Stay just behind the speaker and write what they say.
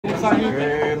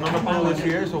No me puedo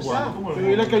decir eso, Guama.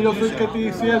 Dile que yo soy el que estoy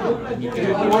diciendo.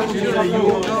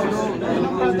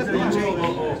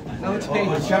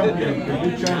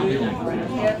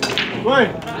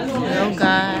 Hello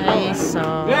guys,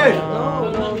 so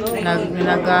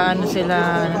nag-ano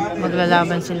sila,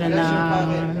 maglalaban sila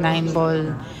ng 9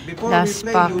 ball last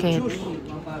pocket.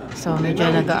 So medyo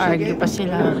nag-argue pa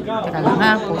sila. Teka lang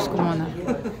ha, post ko muna.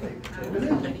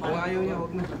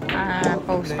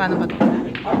 Post, paano ba ito?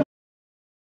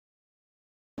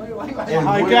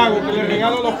 Ay, ¿qué hago? Que le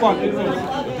regalo los cuatro.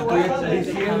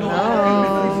 Hello.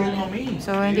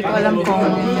 So, hindi ko alam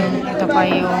kung ito pa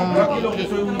yung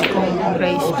kung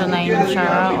raise to 9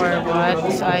 siya or what.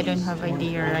 So, I don't have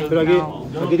idea right now.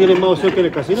 Aquí tiene más opción que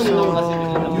en el casino. So,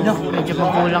 medyo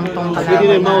magulang tong Aquí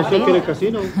tiene kalaban más opción que en el natin.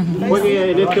 casino.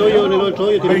 Porque en este hoyo, en el otro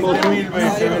hoyo, tiene más opción.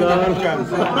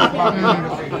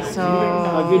 So,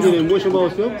 Aquí tiene mucho más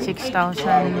opción.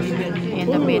 6,000 in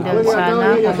the middle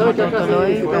sana kung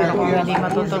matutuloy. Pero kung hindi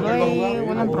matutuloy,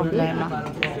 walang problema.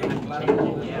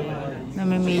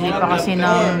 Namimili pa kasi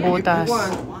ng butas.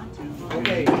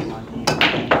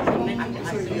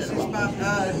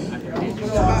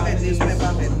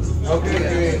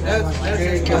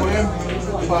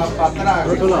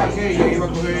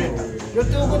 Yo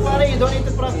tengo que parar y don't need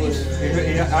to practice.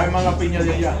 Hay más la piña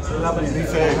de allá.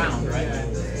 Dice.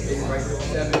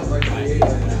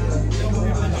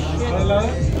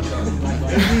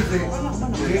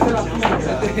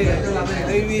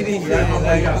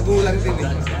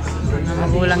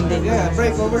 Magulang din. Yeah,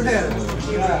 break over there.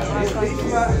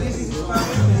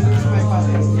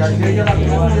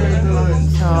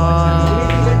 So,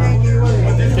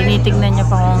 tinitignan niya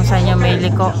pa kung saan niya may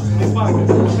liko.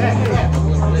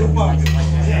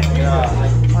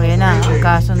 O yan na,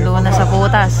 kasundo na sa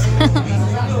butas.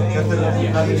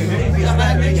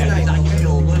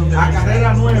 A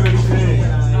carrera 9, dice.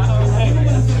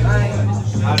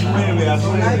 A 9, a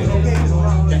 9.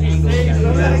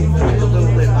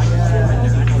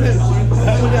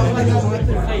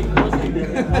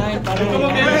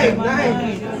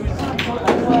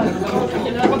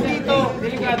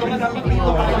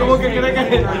 ¿Cómo que cree que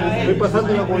Estoy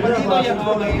pasando la bolera.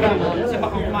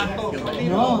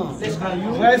 no?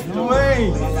 That's the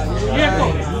way.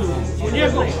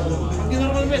 Muñeco.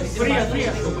 Fría.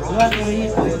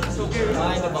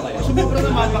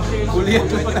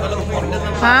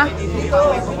 Ha?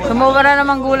 Sumubara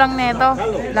namang gulang nito.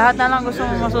 Lahat na lang gusto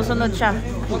mo masusunod siya.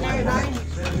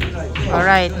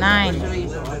 Alright, 9.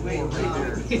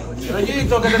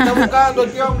 Rayito, que te está buscando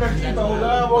el tío hombre aquí para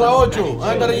jugar bola 8.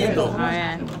 Anda, Rayito.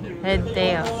 Ayan. Head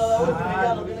tail.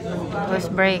 Who's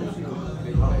break?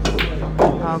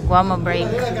 Oh, Guama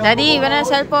break. Daddy, iba na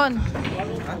cellphone.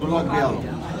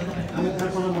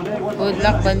 Good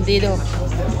luck, bandido.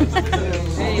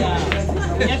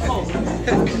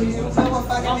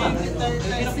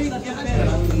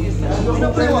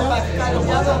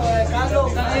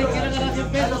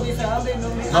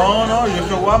 No, yo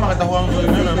soy Guama que está jugando su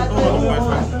dinero, no tuvo los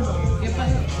pesos.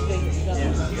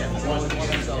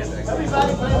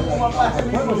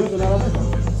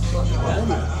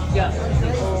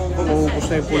 Kumuupos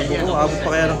na yung pulbo ko. Abot pa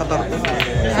kaya ng katar ko.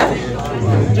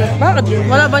 Bakit?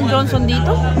 Wala bang Johnson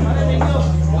dito?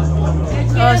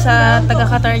 O sa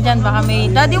taga-Qatar dyan, baka may...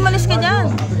 Daddy, umalis ka dyan!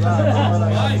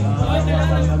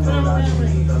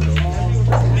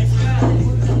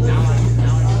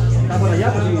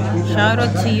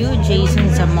 Shoutout to you, Jason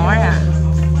Zamora.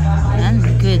 And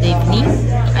good evening.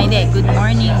 Ay, hindi. Good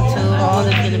morning to all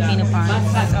the Filipino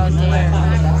fans out there.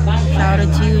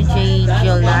 Shoutout to you, J.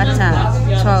 Giolata,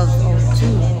 1202.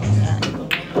 Yan.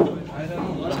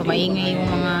 So, maingay yung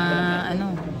mga,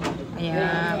 ano,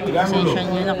 kaya pasensya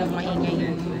nyo na kung maingay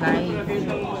yung live.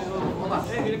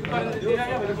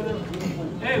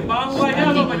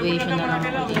 Standing ovation na lang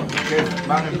ako dito.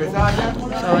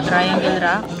 So, triangle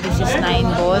rack. This is 9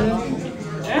 ball.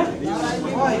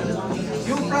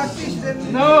 You practice then.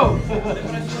 No.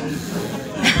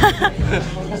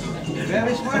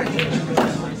 Very smart.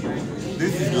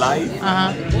 This is live.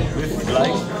 This is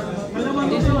live.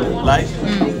 Live.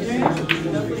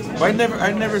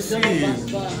 I never see it.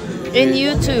 In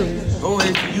YouTube. Oh,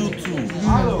 it's YouTube.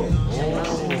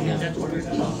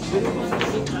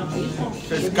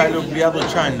 It's kind of Biado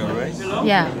channel, right?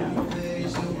 Yeah.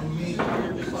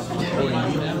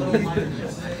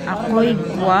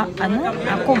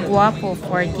 Ako guwapo,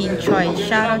 14 choice.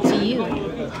 Shout out to you.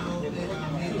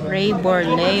 Ray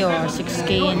Borleo,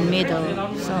 6K in middle.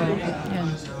 So,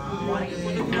 yun.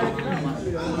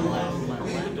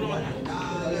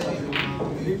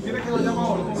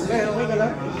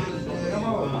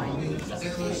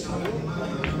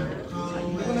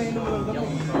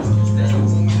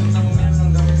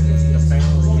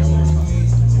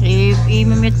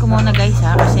 i-mute ko muna guys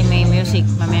ha, kasi may music.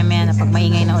 Mamaya na pag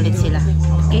maingay na ulit sila.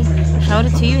 Okay? Shout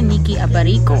out to you, Nikki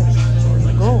Abarico.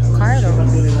 Go, Carlo.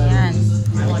 Yan.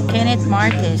 Kenneth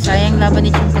Marquez. Sayang laban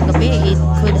ni Chong kagabi. It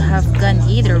could have gone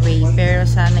either way. Pero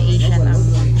sana Asian ang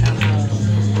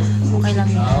okay lang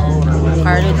yan.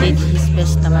 Carlo did his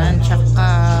best naman. Tsaka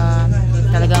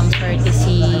talagang swerte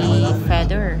si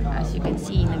Feather. As you can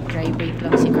see, nag-dry break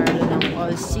lang si Carlo ng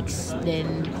all 6.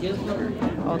 Then,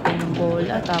 open yung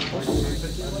bola. Tapos,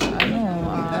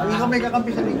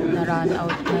 na-run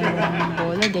out na yung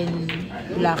bola. Then,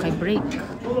 lucky break.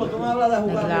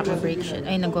 Nag-lucky break siya.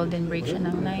 Ay, nag-golden break siya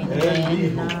ng 9.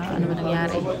 Then, ano ba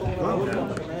nangyari?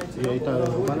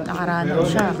 Nakaranaw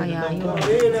siya, kaya yun.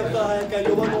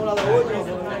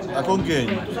 Akong game.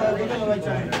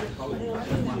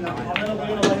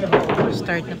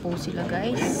 Start na po sila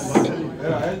guys.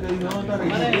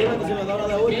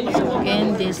 So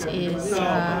again, this is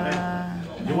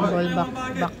 9-ball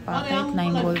back pocket,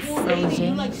 9-ball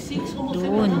frozen.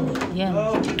 Doon, yan.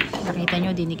 Nakita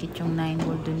nyo, dinikit yung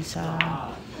 9-ball dun sa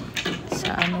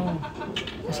ano.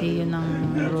 Kasi yun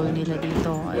ang role nila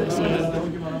dito. Kasi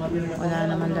wala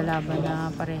naman lalaban na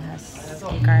parehas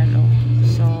kay Carlo.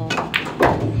 So,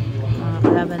 mga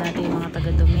kalaban natin yung mga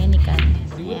taga-Dominican.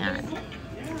 Ayan.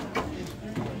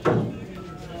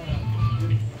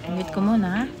 Mute ko muna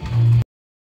ha.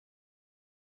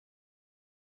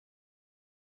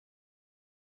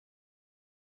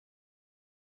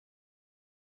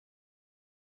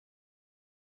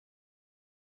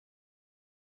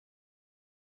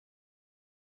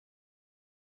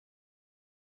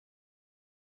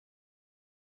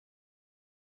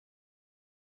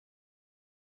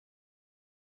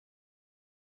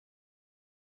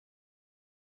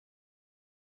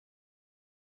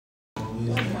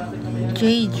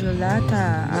 Jay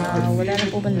Jolata, wala na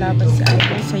po bang laban si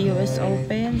Idol sa US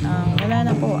Open? Wala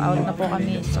na po, out na po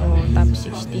kami. So, top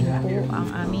 16 po ang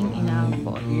aming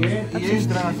inaabot. Top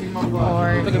 16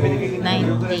 for 9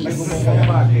 days.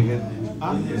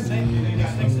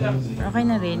 Pero okay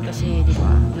na rin kasi, di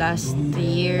ba, last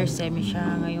year, semi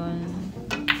siya, ngayon,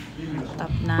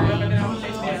 top 9.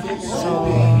 So,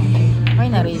 okay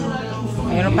na rin.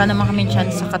 Mayroon pa naman kami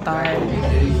chance sa Qatar.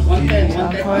 So,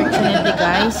 unfortunately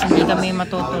guys, hindi kami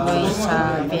matutuloy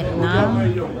sa Vietnam.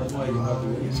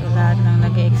 So, lahat ng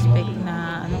nag-expect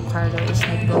na Carlo is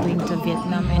not going to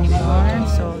Vietnam anymore.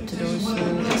 So, to those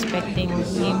who expecting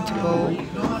him to go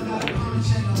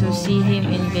to see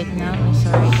him in Vietnam, I'm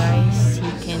sorry guys,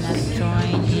 he cannot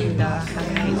join in the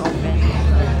Hanoi Open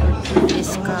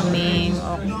this coming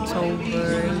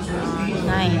October 9.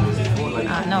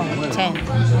 No, 10.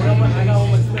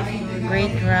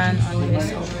 Great run on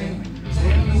US Open.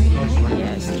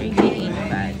 Yes, 3K ain't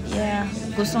bad. Yeah,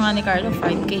 gusto nga ni Carlo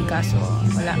 5K kaso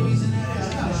wala.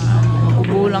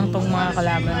 Magugulang tong mga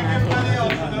kalaban natin.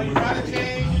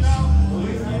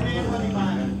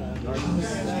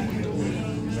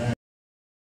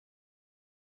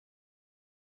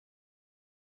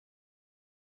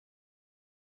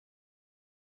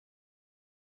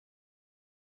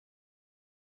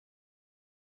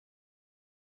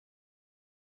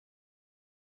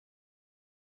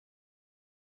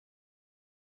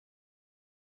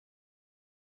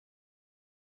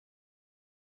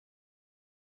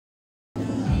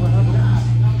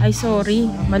 Ay, sorry.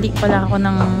 Mali pala ako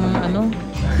ng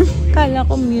Kala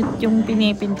ko mute yung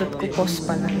pinipindot ko. Pause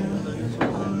pala.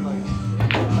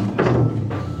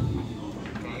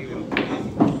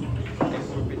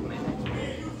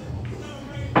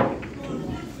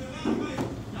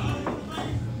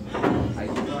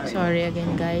 Sorry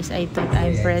again guys. I thought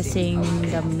I'm pressing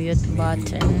the mute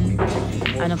button.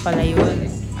 Ano pala yun?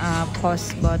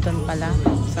 Pause button pala.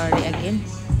 Sorry again.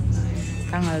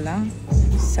 Tanga lang.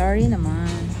 Sorry naman.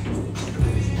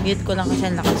 Mute ko lang kasi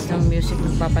ang lakas ng music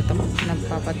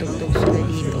nagpapatugtog sila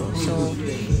dito. So,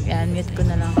 yan, mute ko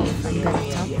na lang if I'm gonna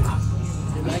talk.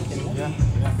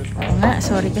 Oo nga,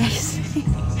 sorry guys.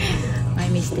 My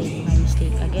mistake.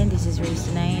 Again, this is race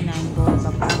 9, 9-ball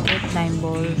back pocket.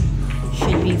 9-ball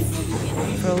should be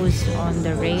froze on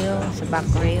the rail, sa back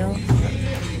rail.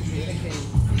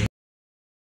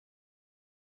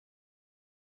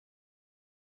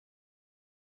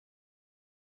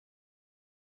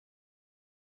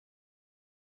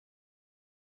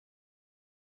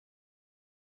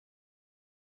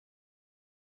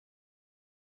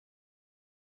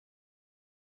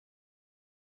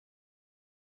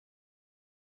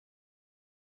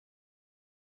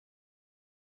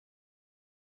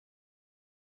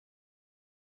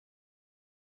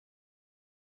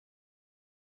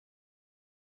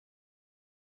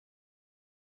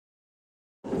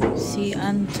 Si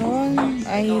Anton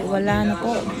ay wala na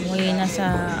po.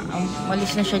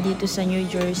 Walis na siya dito sa New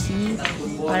Jersey.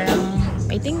 Parang,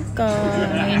 I think,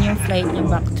 ngayon yung flight niya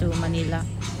back to Manila.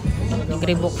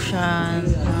 Nag-rebook siya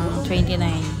ng 29.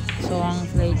 So, ang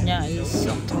flight niya is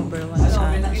October 1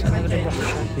 sana. So, nag-rebook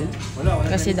siya.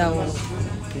 Kasi daw,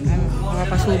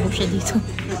 makapasubok siya dito.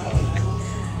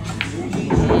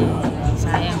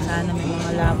 Sayang sana, may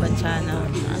mga laban sana.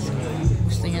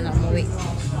 Gusto niya na umuwi.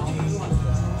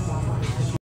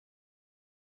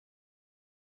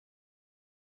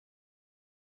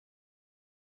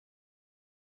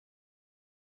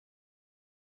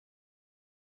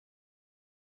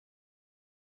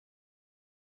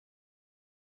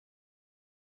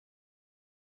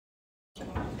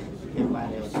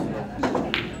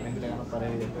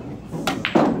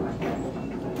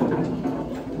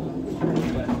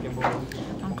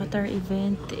 Ang Qatar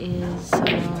event is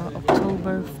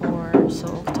October 4. So,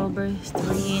 October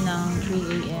 3 ng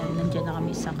 3 a.m. Nandiyan na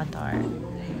kami sa Qatar.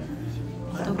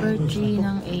 October 3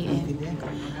 ng a.m.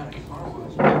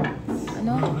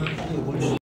 Ano?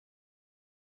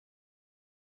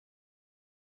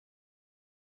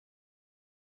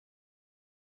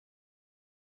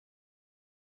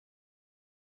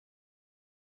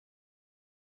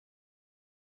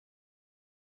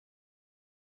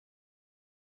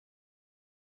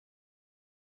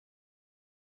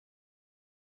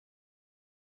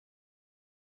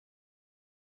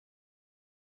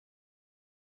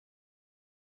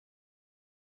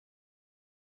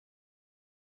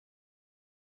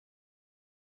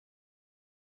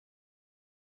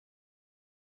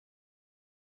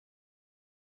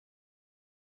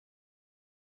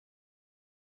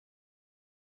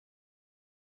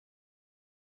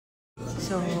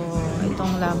 So,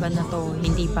 itong laban na to,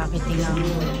 hindi packeting ang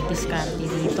diskarte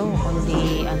dito,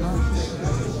 kundi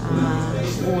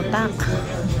utak.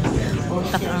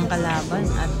 Utak ang kalaban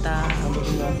at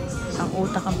ang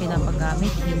utak ang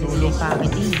pinapagamit, hindi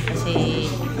packeting. Kasi,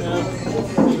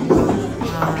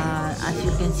 as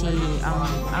you can see,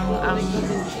 ang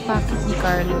packet ni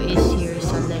Carlo is here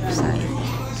sa left side.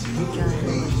 Diyan.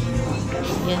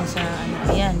 Yan sa,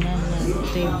 yan.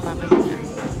 Ito yung packet niya.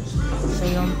 So,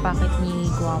 yung packet ni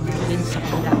Guama din sa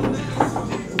kabila.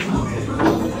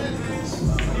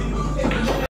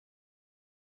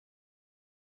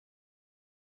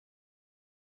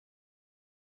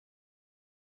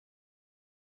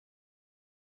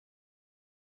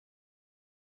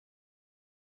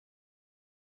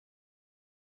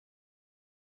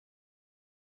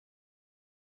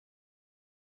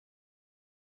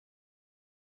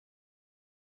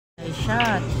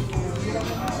 Shot.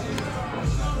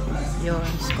 Your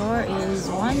score is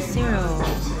 1-0.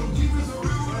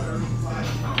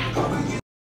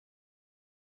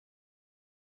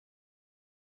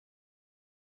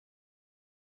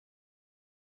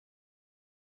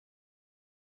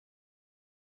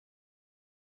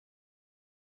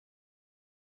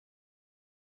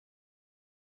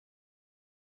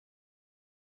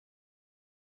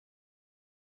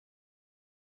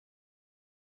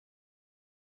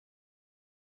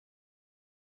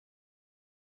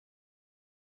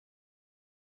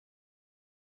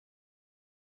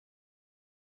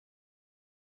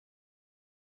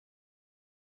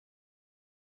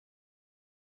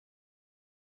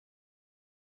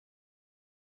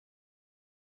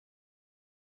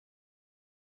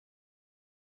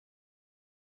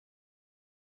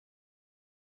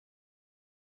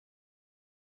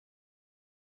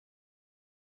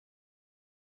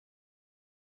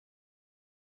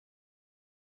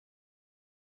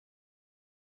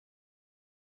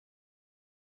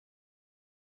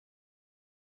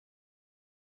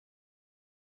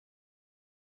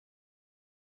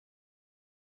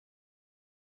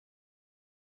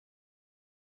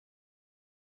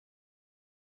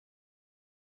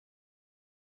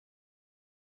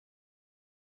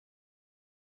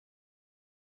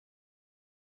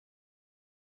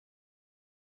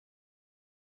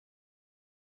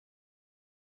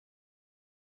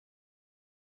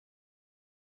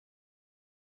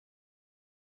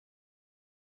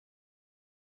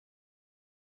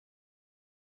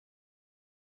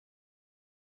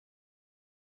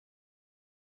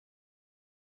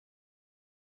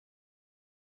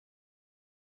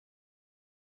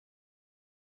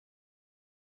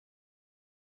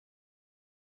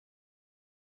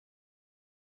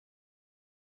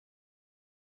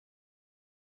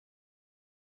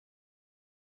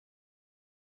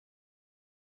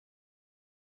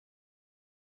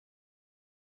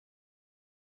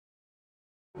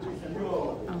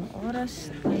 Ang oras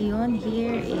ngayon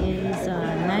here is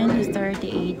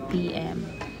 9:38 p.m.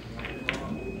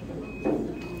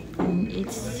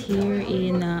 it's here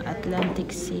in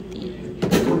Atlantic City.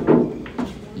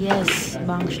 Yes,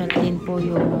 bank shot din po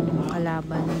yung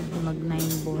kalaban, mag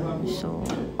 9 ball. So,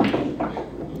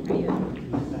 ayun.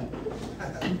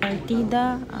 Ang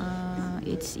partida,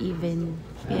 it's even.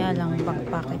 Kaya lang,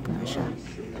 backpocket nga siya.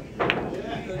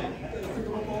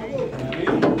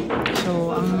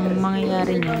 So, ang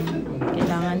mangyayari niyan,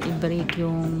 kailangan i-break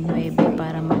yung 9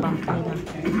 para mabank nila.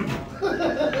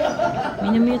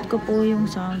 Minumute ko po yung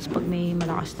sounds pag may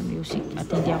malakas na music at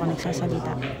hindi ako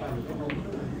nagsasalita.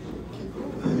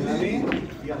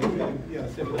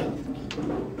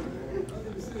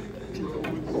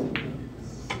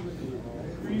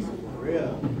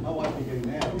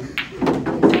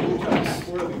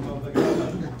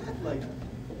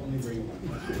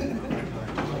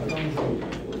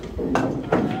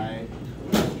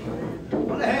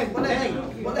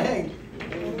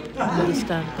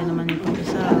 Diskarte naman ito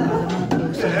sa malamang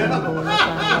closing ng bola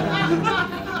para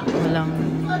walang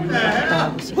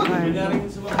tao si Carl.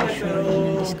 Sure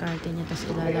yung diskarte niya, tapos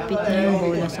ilalapit niya yung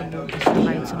bola sa butas na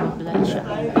kahit sumablay siya.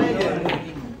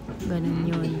 Ganun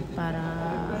yun,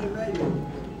 parang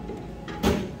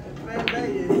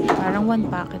one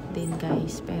packet din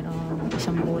guys, pero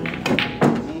isang bola na.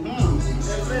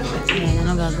 Ayan,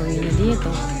 anong gagawin niya dito?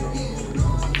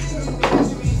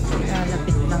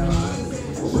 Ilalapit lang niya.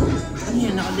 Ano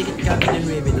yan? Nakadikit ka ng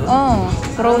baby doon? Oh,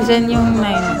 frozen yung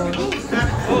 9 ball.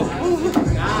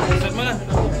 Saan mo na?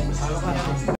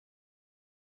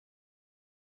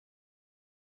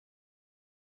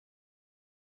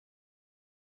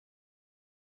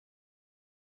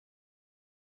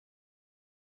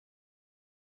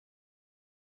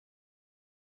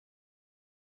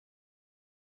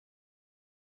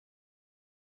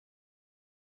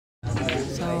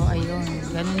 So, ayun.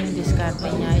 Ganun yung diskarte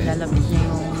niya. Ilalapit niya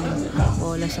yung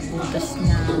bola sa butas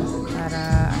niya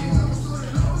para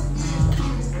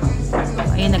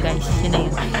ayun na guys. Yun na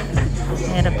yun.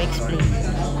 Mahirap explain.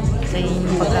 So, yun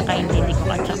yung pagkakaintindi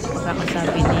ko at saka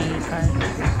pagkakasabi ni Carl.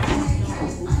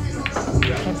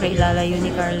 Siyempre, ilalayo ni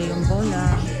Carl yung bola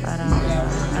para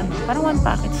parang one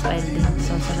packet style din.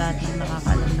 So, sa lahat ng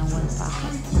nakakalam ng one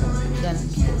packet. Ganun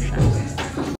po siya.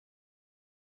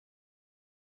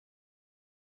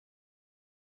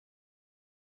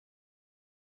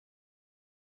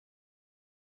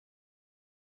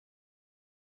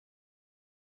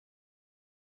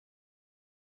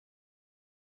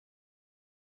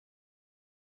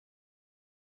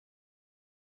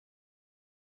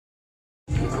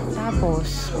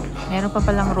 Tapos, meron pa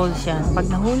palang rules yan.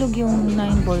 Pag nahulog yung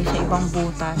 9 ball sa ibang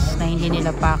butas na hindi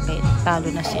nila packet,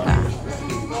 talo na sila.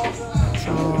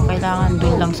 So, kailangan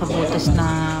dun lang sa butas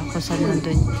na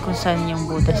kung saan yung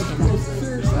butas nila.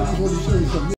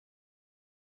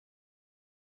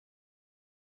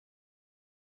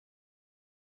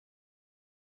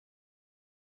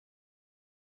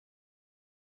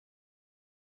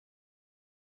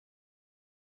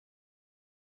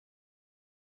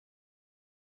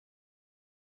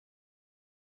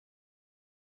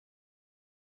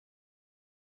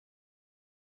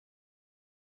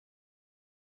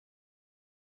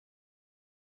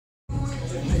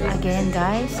 Again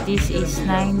guys, this is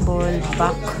 9 ball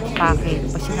back packet.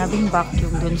 Pag sinabing back, yung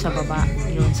dun sa baba,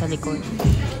 yun sa likod.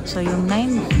 So yung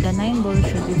the 9 ball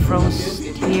should be froze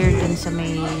here dun sa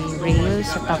may rail,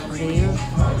 sa top rail.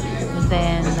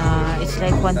 Then it's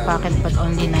like one packet but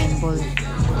only 9 ball.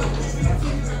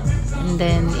 And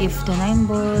then if the 9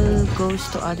 ball goes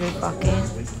to other packet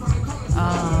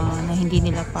na hindi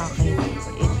nila packet,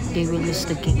 they will lose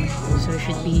the game. So it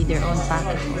should be their own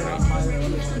packet already.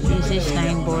 This is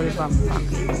 9 ball back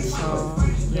packet. So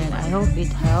yeah, I hope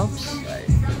it helps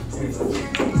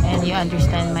and you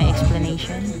understand my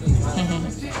explanation.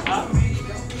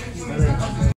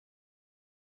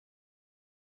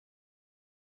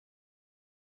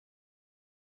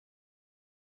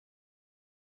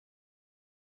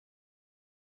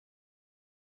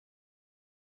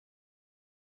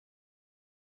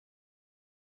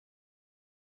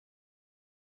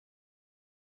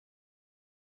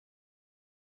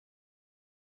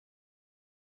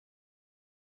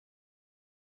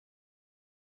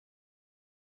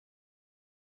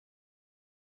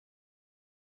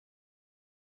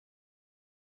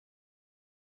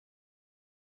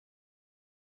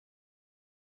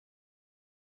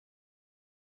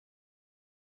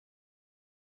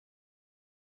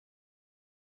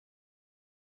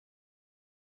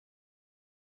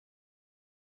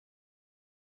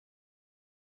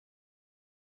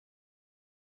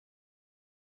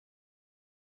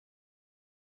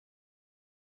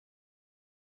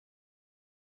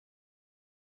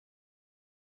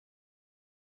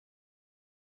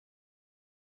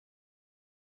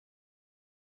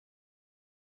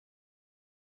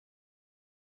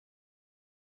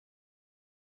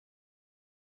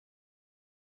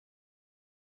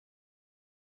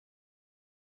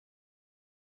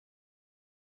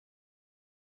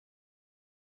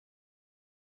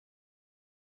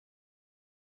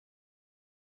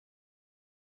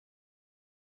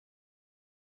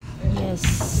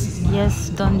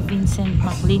 Yes, Don Vincent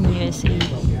McLean USA.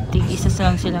 Tig-isa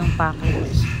lang silang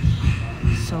package.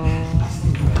 So,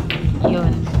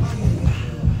 yun.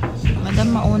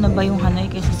 Madam, mauna ba yung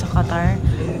Hanoi kaysa sa Qatar?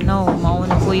 No,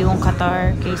 mauna po yung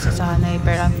Qatar kaysa sa Hanoi.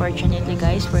 Pero unfortunately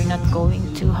guys, we're not going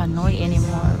to Hanoi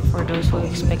anymore. For those who are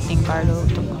expecting Carlo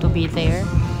to be there.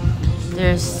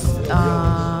 There's,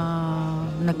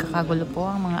 nagkakagulo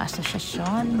po ang mga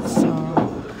asosasyon. So,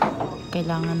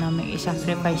 kailangan namin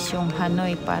i-sacrifice yung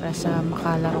Hanoi para sa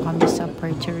makalaro kami sa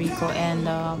Puerto Rico and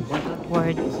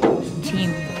world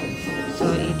team. So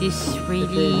it is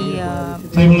really bad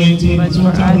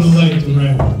for us.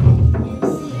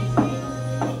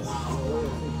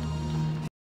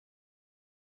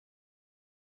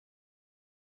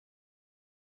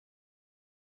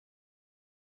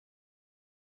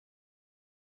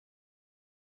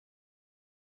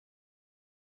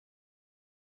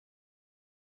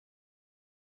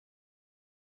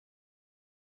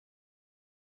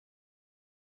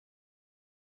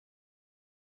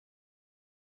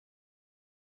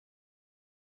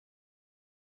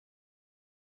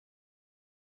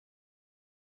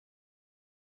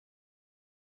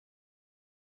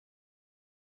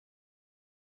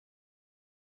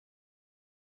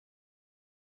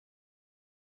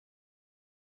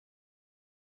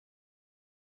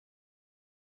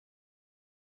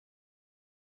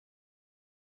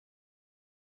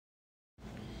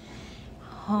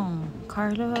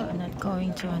 Carlo not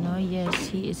going to Hanoi. Yes,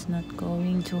 he is not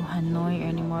going to Hanoi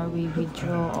anymore. We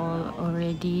withdraw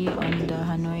already on the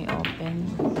Hanoi Open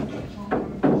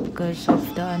because of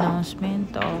the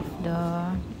announcement of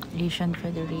the Asian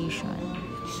Federation.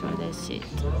 So that's it.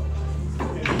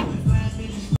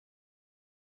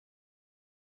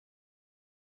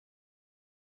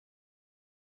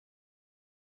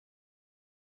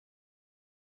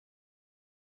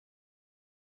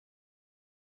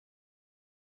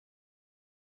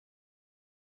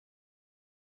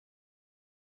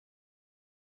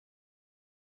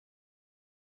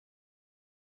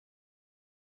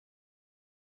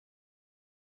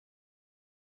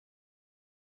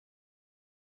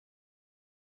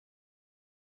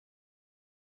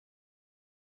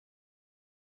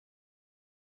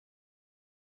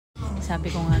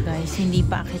 Sabi ko nga guys, hindi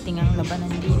pa akiting ang labanan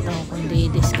dito,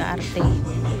 kundi diskarte.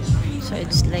 So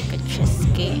it's like a chess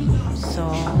game.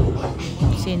 So,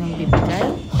 sinong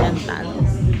bibigay? Siyang talo.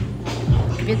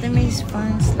 Vietnamese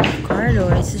fans love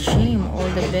Carlo. It's a shame. All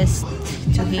the best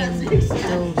to him,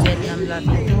 to Vietnam love.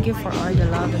 Thank you for all the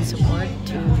love and support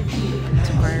to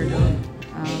Carlo.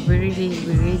 We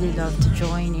really love to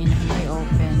join in Hanoi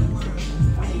Open.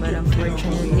 But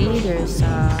unfortunately, there's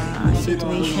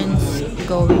situations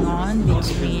going on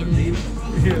between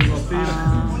Asian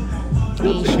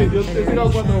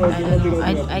Federation.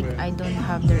 I don't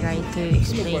have the right to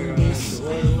explain this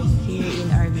here in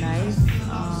our live.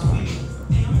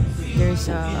 There's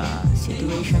a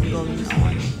situation going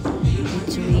on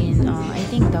between I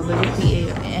think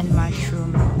WPA and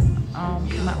Matchroom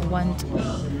want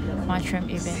Matchroom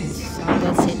events. So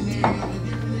that's it.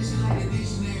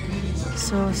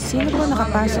 So, sino po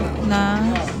nakapasok na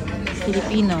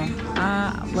Filipino?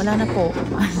 Wala na po.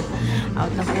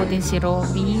 Out na po din si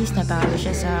Robis. Natalo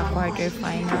siya sa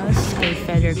quarterfinals kay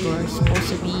Federer.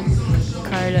 Supposed to be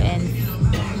Carlo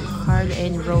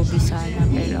and Roby sana.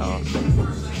 Pero,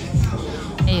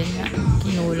 ayun na.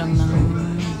 Kinulang ng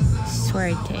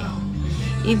swerte.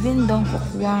 Even Dong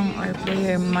Kukwang or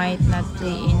player might not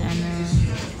play in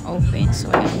open.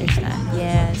 So, I understand.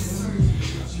 Yes.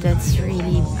 That's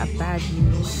really a bad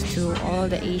news to all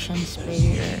the Asian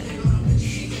players.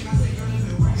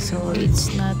 So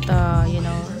it's not,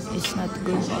 it's not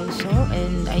good also,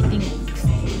 and I think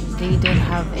they don't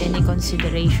have any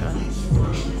consideration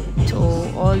to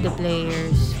all the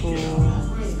players who,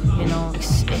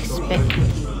 expect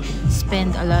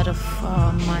spend a lot of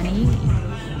money.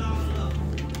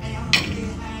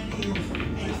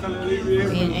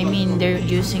 I mean, they're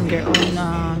using their own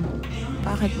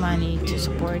pocket money to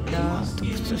support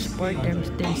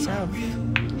themselves.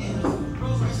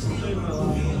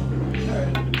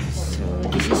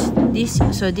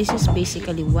 So this is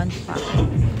basically one packet,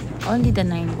 only the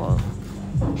 9 ball.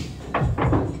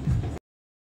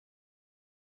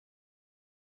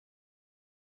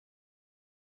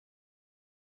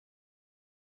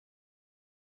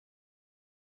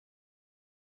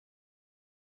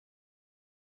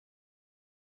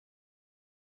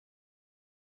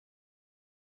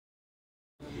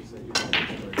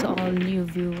 To all new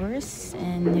viewers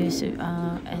and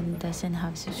and doesn't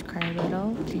have subscribed at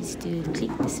all, please do click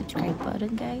the subscribe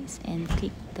button guys and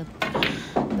click the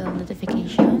bell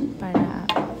notification para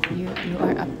You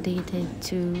are updated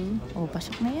to... Oh,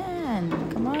 pasok na yan.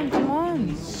 Come on, come on.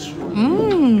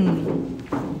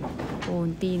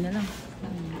 Kunti na lang.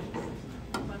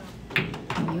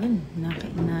 Ayun,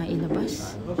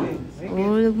 nailabas.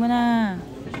 Hulog mo na.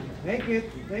 Thank you.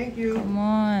 Thank you. Come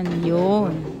on,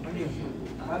 yun.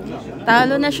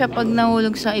 Talo na siya pag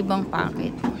nahulog sa ibang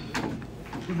packet.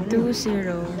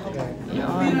 2-0.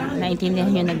 Yun,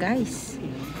 naintindihan nyo na guys.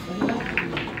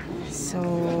 So,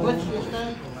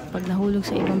 pag nahulog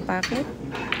sa ibang packet,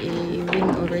 win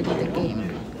already the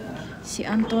game. Si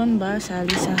Anton ba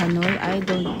sali sa Hanoi? I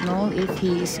don't know if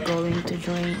he is going to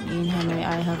join in Hanoi.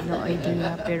 I have no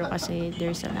idea. Pero kasi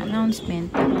there's an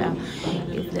announcement that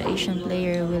if the Asian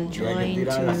player will join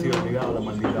to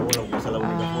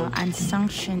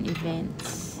unsanctioned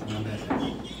events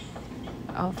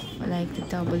of like the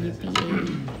WPA,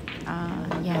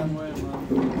 yan.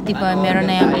 Diba meron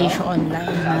na yung issue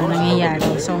online na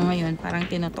nangyayari. So ngayon parang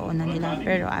tinutuon na nila.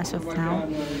 Pero as of now,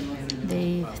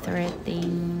 they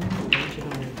threatening,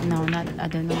 no, not,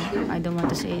 I don't know, I don't want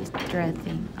to say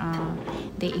threatening,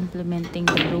 they implementing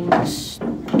the rules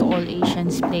to all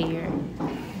Asians player.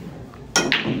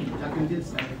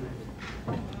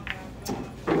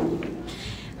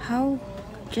 How,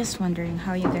 just wondering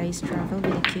how you guys travel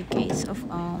with a cute case of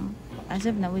as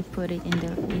of now we put it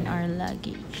in our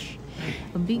luggage,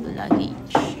 a big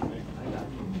luggage.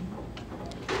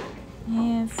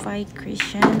 Yeah, fight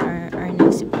Christian. Our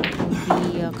next event will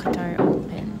be Qatar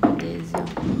Open. It is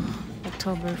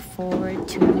October 4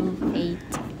 to 8.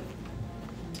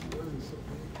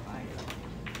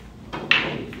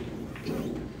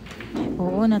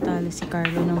 Oo, natalo si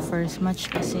Carlo ng first match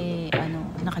kasi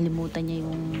nakalimutan niya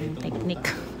yung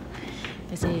technique.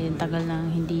 Kasi tagal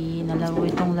nang hindi nalaro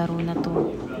itong laro na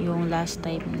to. Yung last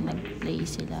time nag-play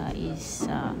sila is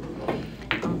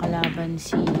ang kalaban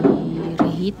si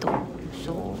Rihito.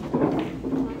 So,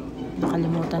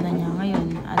 nakalimutan na niya ngayon.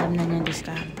 Alam na niya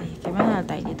diskarte. Kaya manala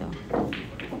tayo dito.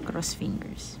 Cross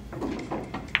fingers.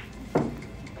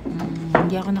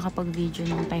 Hindi ako nakapag-video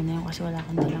nung time na yun kasi wala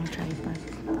akong dalang tripod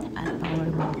at power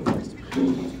bank.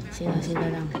 Sila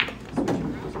lang.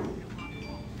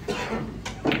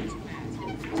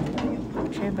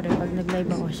 Siyempre, pag nag-live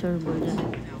ako, server dyan.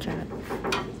 Chat.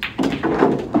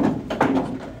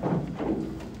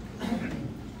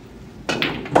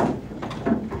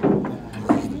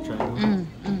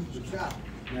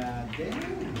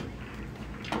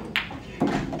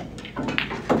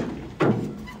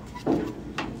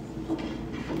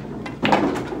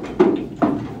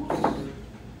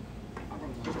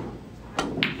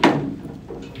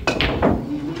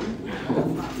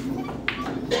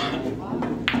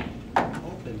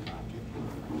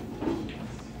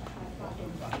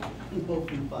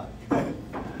 Open back.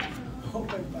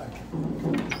 Open back.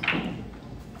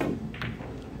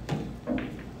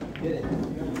 Get it.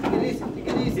 Take it easy. Take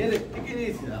it easy. Get it. Take it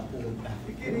easy.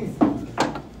 Take it easy.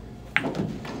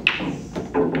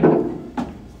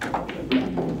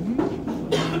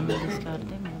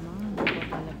 Diskarte, malamang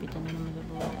napapalapitan na naman sa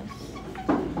bukas.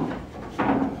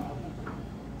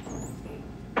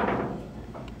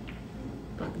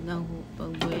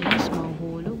 Pag buenas,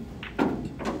 mahuhulog.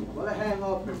 Wala hang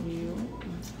up.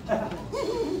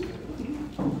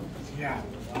 Yeah.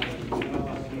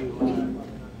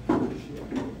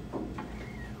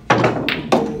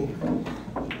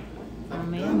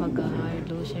 Mamaya mag-hard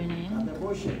loser na yan.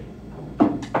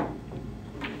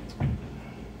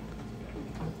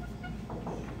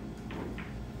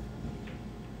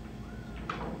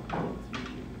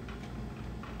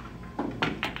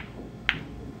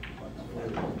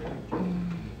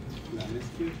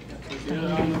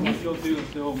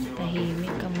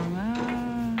 Tahimik ka mga.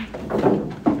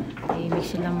 Tahimik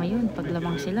sila ngayon.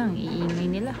 Paglamang sila, ang iingay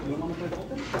nila.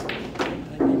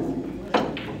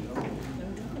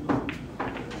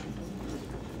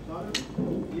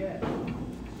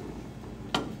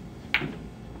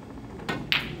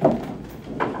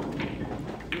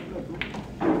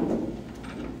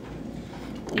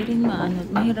 Di rin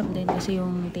mahirap din kasi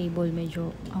yung table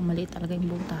medyo maliit talaga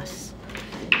yung butas.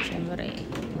 Siyempre.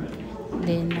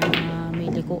 Then,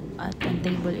 may liko at ang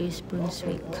table is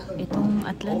Brunswick. Itong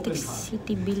Atlantic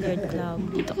City Billiard Club,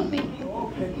 dito kami.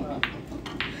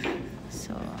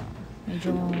 So, medyo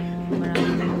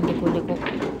maraming liko-liko.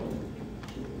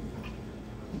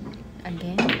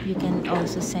 Again, you can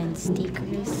also send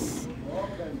stickers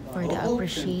for the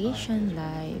appreciation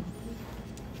live.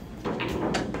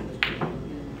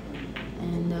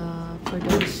 And for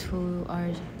those who are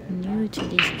new to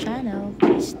this channel,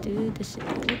 please click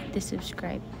the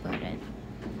subscribe button.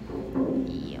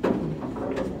 Yep.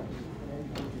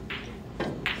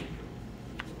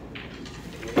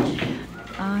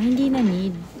 Hindi na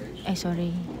need, ay sorry,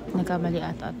 nagkamali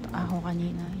ata ako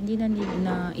kanina. Hindi na need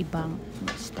na ibang,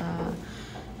 basta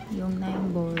yung 9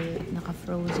 ball,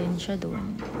 naka-frozen siya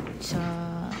doon sa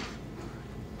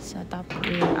top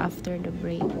rail after the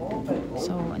break.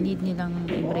 So, need nilang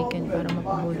i-break yun para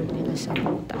mapahulog nila sa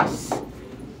butas.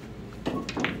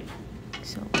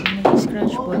 So, kung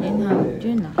nag-scratch ball in hand,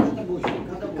 yun na.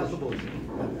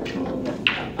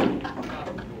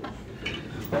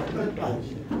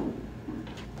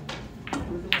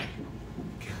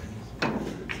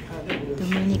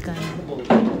 Dominican.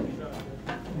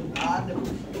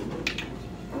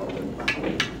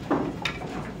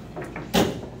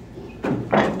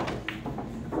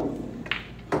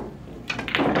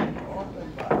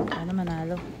 Sana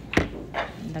manalo.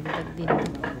 Dagdag din.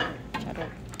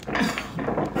 Charot.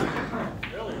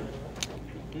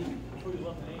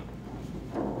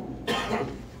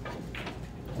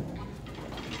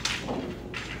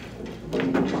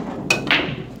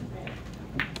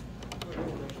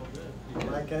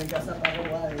 Kaya kasap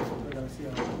ako ay lang siya.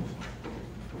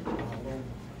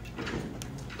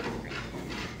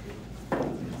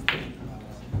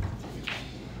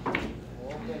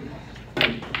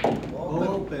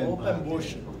 Open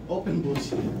bush. Open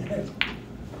bush.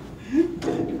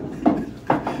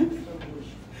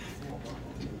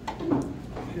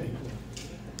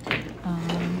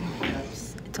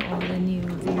 To all the new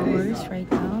viewers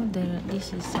right now,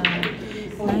 this is a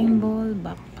 9 ball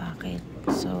back pocket.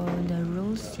 So the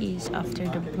rules is after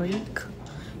the break,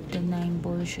 the 9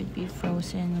 ball should be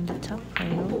frozen on the top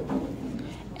rail,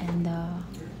 and the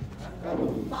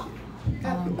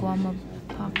Guama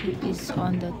pocket is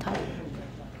on the top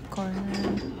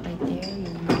corner right there.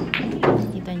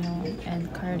 Kita nyo,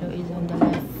 and Cardo is on the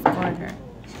left corner.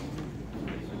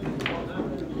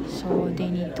 So they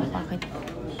need to pocket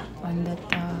on that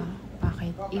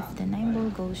pocket. If the 9 ball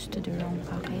goes to the wrong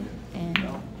pocket, and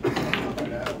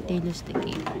they lose the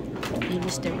game. They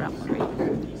lose the rock rate.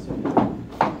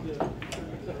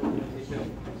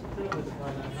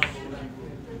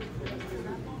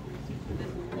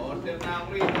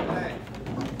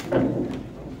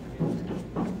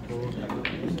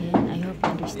 Again, I hope you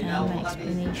understand my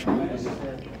explanation,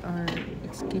 or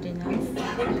it's good enough.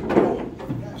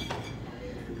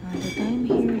 The time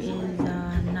here is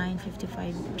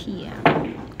 9:55 p.m.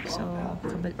 So,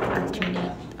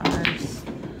 alternate hours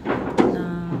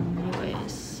ng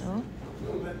US. So,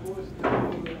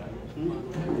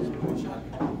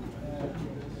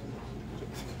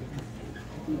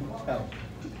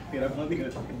 Tira mo din.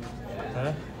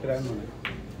 Ha? Tira mo.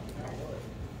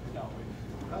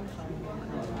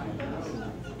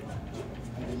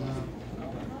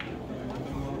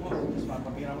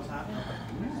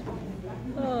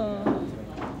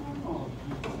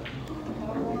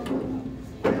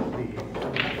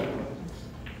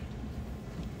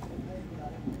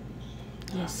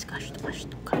 yes, gosh,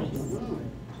 guys.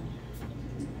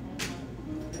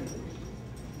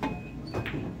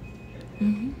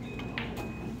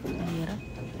 Mahirap.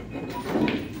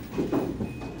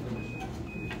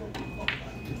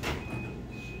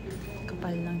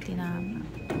 Kapal ng tinama.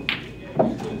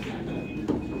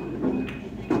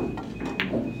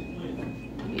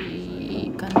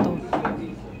 Kanto.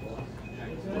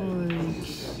 Uy.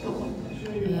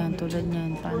 Ayan, tulad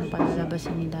niyan. Paano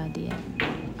palalabasin ni Daddy yan?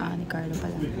 Ni Carlo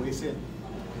pala. Buwisit.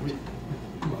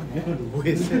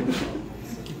 Buwisit.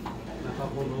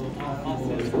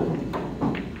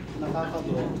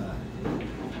 Nakakabulok na.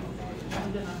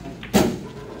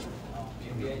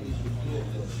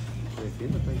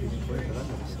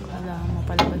 Wala,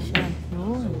 mapalabas yan.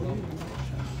 Yun.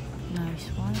 Nice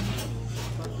one.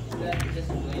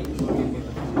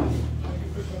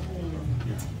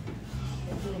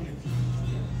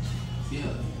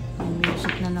 May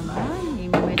music na naman.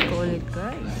 I-wait ko ulit,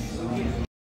 guys.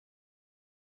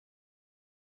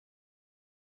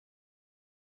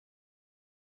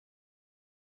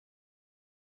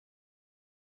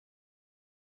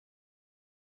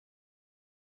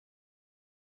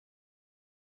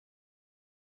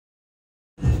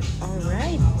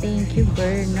 Alright, thank you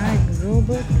Bernard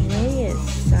Robert Reyes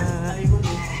sa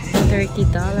 $30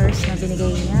 na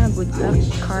binigay niya. Good luck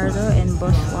Carlo and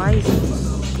Boss Wise.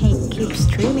 Keep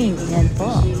streaming. Yan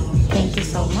po. Thank you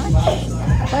so much.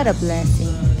 What a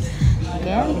blessing.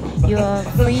 Again, you are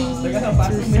free to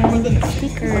send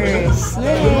stickers.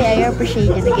 Yay! I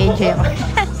appreciate it. Nag-enjoy ako.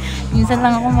 Minsan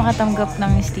lang ako makatanggap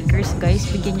ng stickers, guys.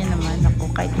 Bigyan niyo naman ako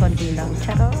kahit konti lang.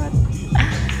 Charot!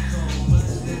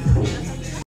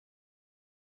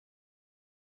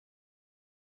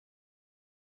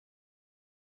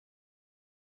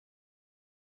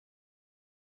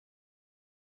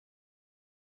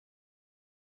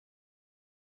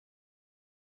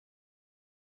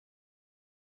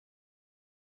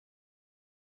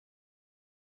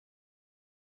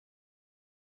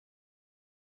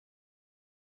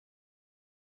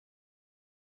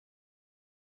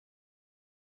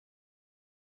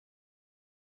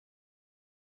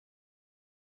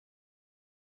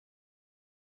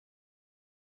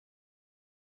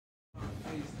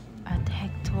 At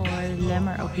Hector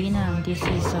Lemmer Opina, this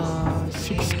is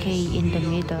 6K in the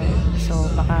middle. So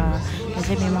baka,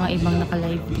 kasi may mga ibang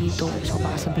naka-live dito. So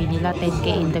baka sabihin nila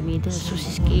 10K in the middle. So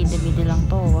 6K in the middle lang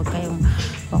to. Huwag kayong,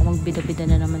 baka magbida-bida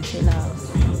na naman sila.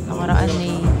 Nakaraan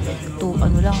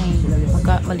ano lang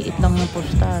maliit lang yung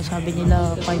pusta. Sabi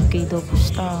nila 5K daw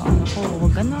pusta. Ano ko,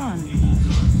 huwag ganon.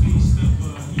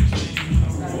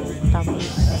 Tapos,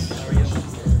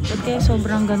 ba't kaya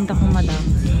sobrang ganda kong madam?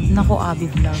 Nako, Abi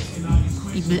Vlog.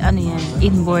 Ano yan?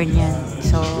 Inborn yan.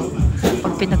 So,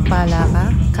 pag pinagpala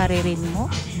ka, karirin mo.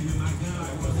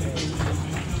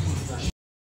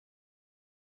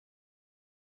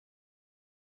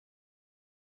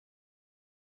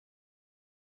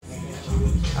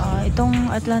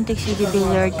 Itong Atlantic City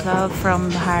Billiard Club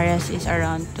from Baharas is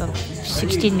around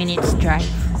 16 minutes drive.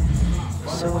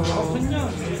 So,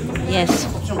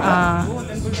 yes.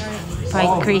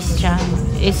 Fight Christian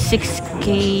is 6K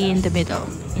in the middle.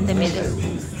 In the middle.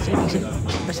 So,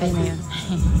 basahin na yun.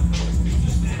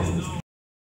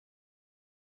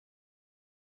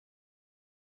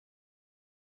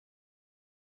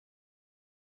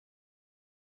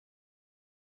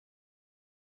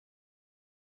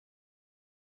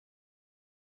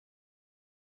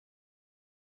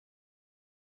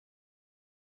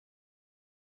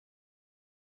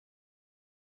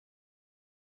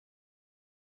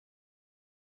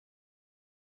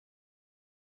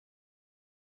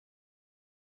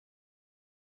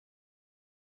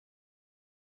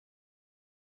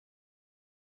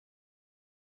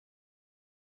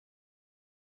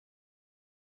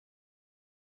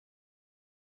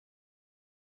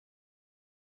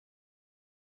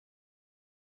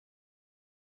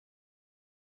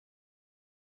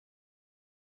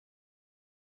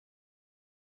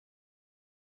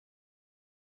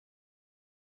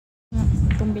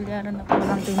 Itong bilyaran na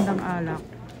palang tindang alak.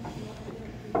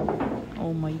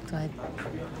 Oh my god.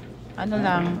 Ano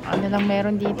lang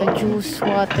meron dito, juice,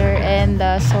 water, and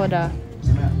soda.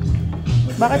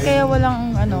 Bakit kaya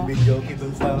walang ano?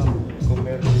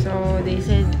 So they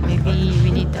said maybe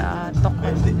we need talk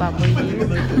on baboy here.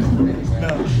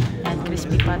 And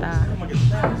crispy pata.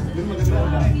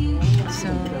 So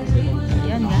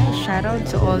yan guys, shout out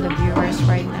to all the viewers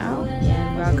right now.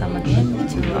 And welcome again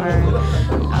to our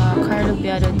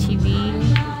Biado TV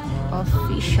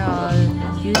official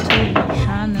YouTube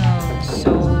channel.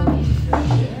 So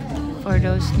for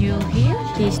those new here,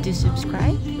 please do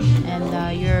subscribe, and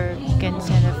you can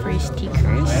send a free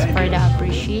stickers for the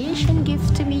appreciation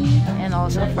gift to me and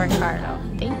also for Carlo.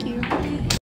 Thank you.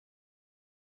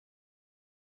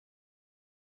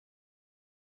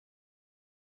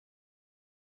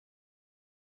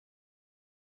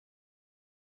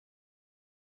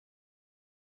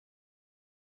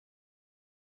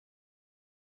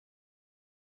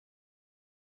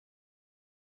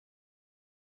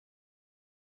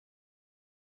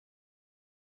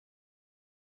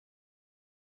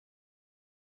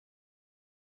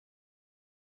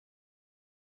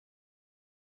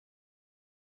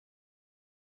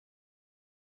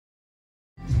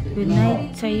 Good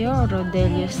night sa'yo,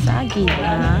 Rodelio Sagid,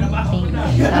 ha?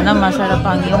 Sana masarap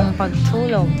ang iyong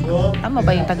pagtulog. Tama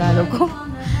ba yung Tagalog ko?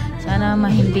 Sana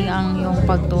mahimbing ang iyong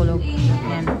pagtulog.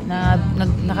 Yan.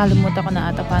 Nakalimutan ko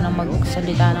na ata paano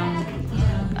magsalita ng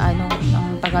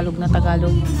ng Tagalog na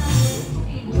Tagalog.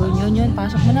 Yun.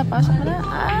 Pasok mo na.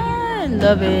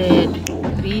 Love it.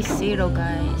 3-0,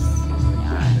 guys.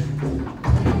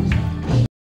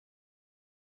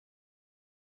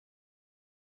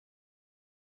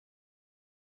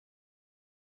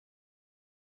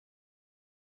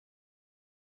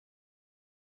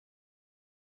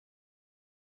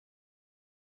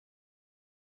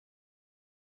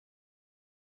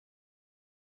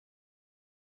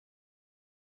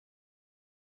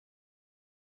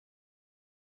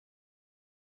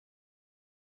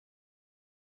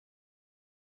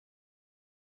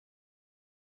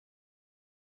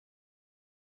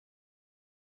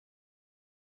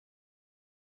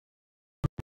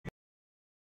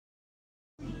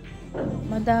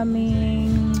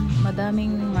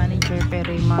 Madaming manager,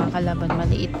 pero yung mga kalaban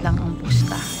maliit lang ang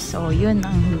pusta. So yun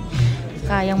ang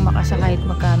kayang makasa kahit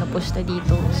magkano pusta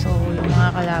dito. So yung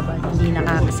mga kalaban hindi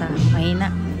nakakasa,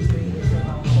 mahina.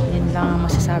 Yun lang ang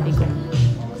masasabi ko.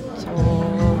 So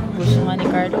gusto nga ni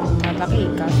Carlo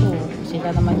malaki, kaso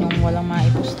sila naman yung walang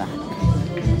maipusta.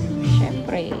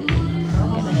 Syempre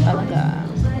ganun talaga,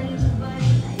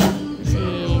 kasi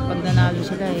pag nanalo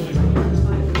sila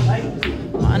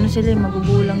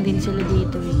magugulang din sila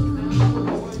dito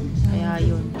kaya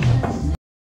yun.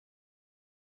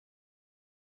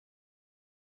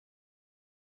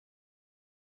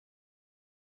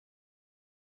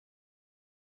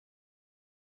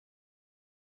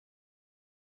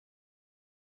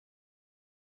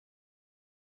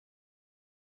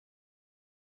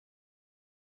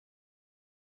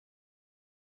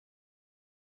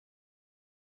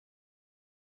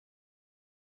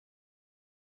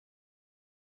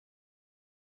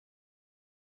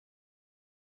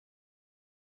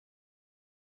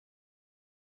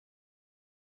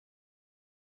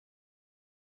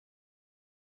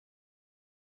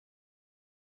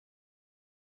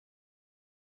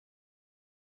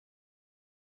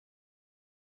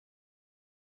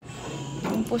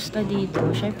 pusta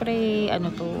dito, syempre, ano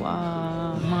to,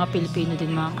 mga Pilipino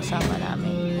din mga kasama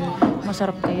namin.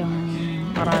 Masarap kayong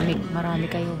marami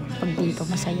kayo pag dito,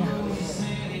 masaya.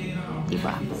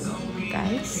 Diba?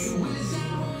 Guys?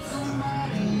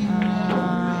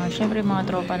 Syempre, mga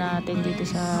tropa natin dito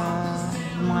sa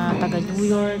mga taga New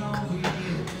York,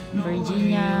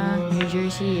 Virginia, New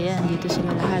Jersey, yan, dito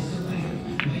sila lahat.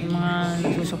 Yung mga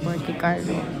nagsusupport kay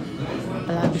Carlo.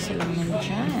 Palagi silang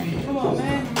nandyan.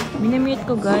 Minamute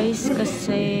ko guys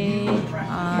kasi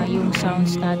yung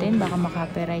sounds natin baka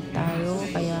makapiright tayo,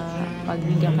 kaya pag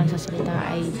hindi ako nagsasalita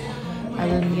ay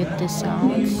I'll mute the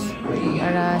sounds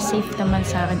para safe naman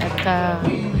sa akin at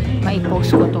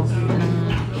maipost ko to.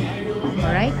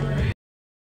 Alright?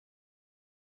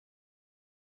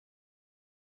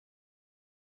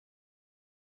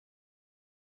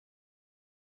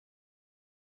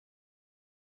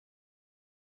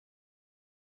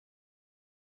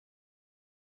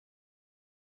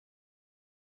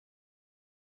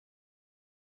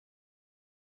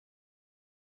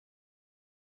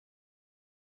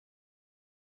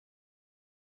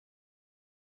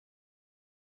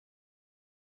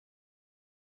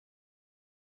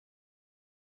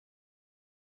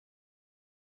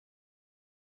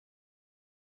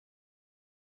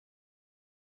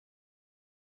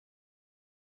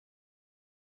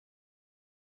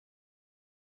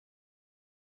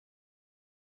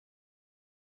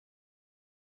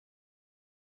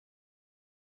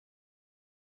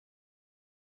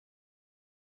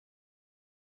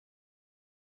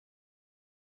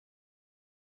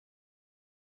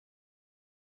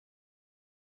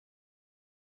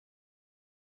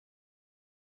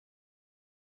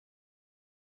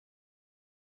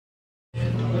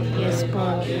 Yes po,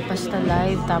 basta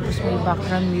live tapos may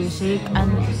background music,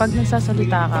 and pag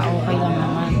nagsasalita ka okay lang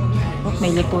naman. Oh,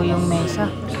 may liko yung mesa,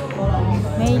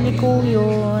 may liko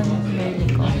yun, may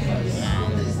liko.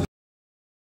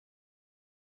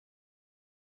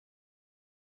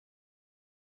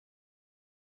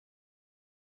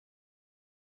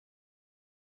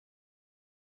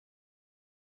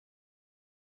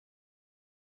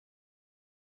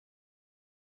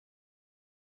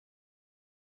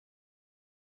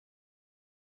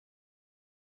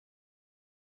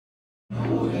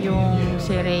 Yung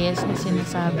si Reyes na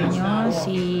sinasabi nyo,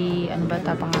 si ano ba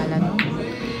ta pangalan no?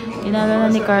 Tinalo na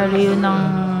ni Carlo yun ng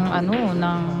ano,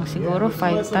 ng siguro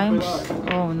 5 times.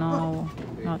 Oh no,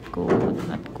 not good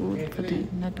not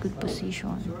good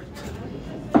position.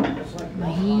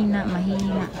 Mahina.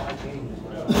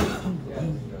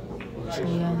 So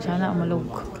yan, sana umalog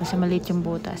kasi maliit yung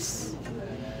butas.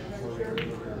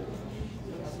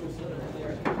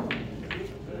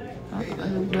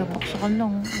 Alog na, paksakan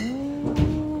lang.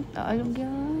 Taalog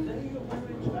yan.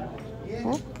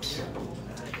 Oops.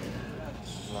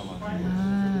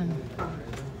 Ayan.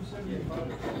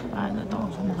 Paano to?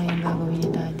 Ano kayang gagawin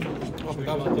ni Daddy?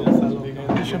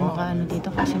 Hindi siya makaano dito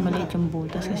kasi maliit yung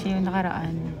butas. Kasi yung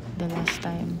nakaraan, the last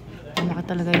time, lumaki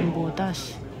talaga yung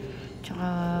butas. Tsaka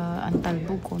ang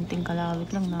talbog, konting kalawit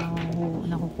lang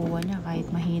nakukuha niya kahit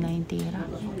mahina yung tira.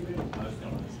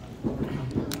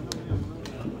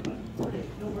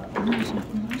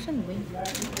 Nasaan ba yun?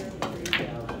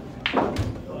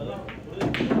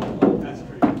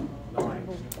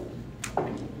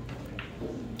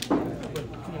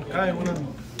 Cae una,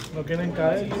 no quieren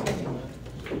caer.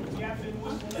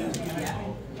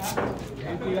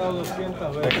 He tirado 200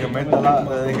 veces. Desde que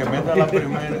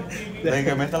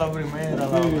meta la primera,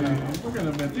 la otra. Porque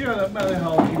le metí, me ha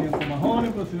dejado 500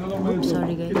 majones, pero si no lo meto.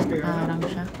 Sorry guys, nakaharang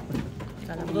siya.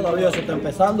 Todavía se está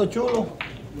empezando, chulo.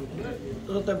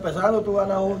 Tú está empezando, tú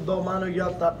ganas 2 manos y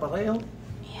ya estás parejo.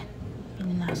 Ayan,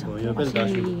 pinanasan ko Oye, kasi verdad,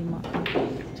 2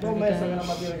 sorry meses que nada guys.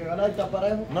 más tiene que ganar y está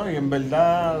parejo. No, y en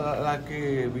verdad la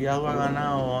que Biado ha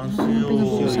ganado han sido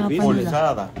pinag-uusapan nila?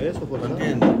 forzadas. Eso, ¿Me forzada.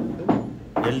 entiendes?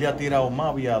 Él le ha tirado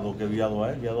más Biado que Biado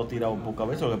a él. Biado ha tirado por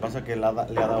cabeza. Lo que pasa es que le ha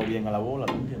dado bien a la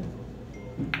bola, ¿me entiendes?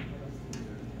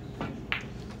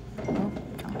 Oh,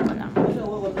 tsaka ka lang. Ese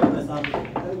juego está empezando,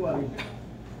 está igualito.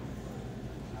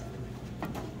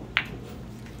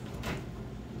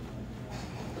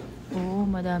 Oo,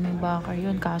 madaming backer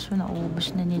yun. Kaso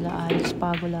naubos na nila Alex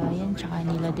Pagulayan tsaka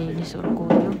nila Dennis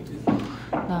Orcollo.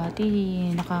 Dati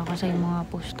nakakasay mga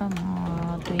posta,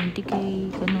 mga 20k,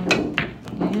 ganun.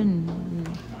 Ngayon,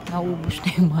 naubos na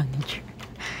yung manager.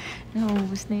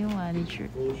 Naubos na yung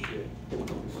manager.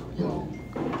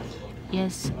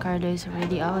 Yes, Carlo is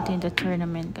already out in the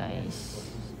tournament,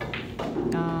 guys.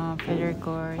 Federer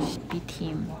beat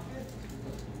him.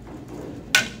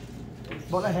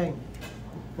 Bola hang.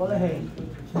 Bola hang.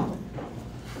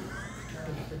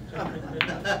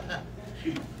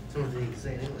 So they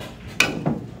say anyway.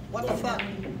 What the fuck?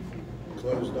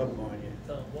 Closed up on you.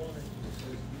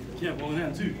 Yeah, well,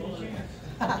 that too.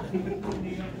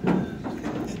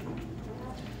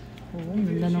 Oo,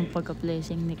 ganda nung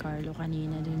pagka-blessing ni Carlo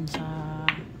kanina dun sa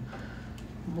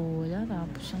bola.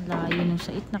 Tapos ang layo nung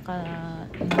sait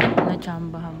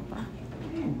na-chambahan pa.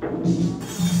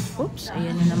 Oops,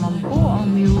 ayan na naman po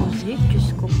ang music.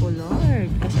 Diyos ko po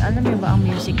Lord. Kasi alam niyo ba ang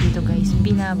music dito guys,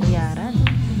 binabayaran.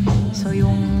 So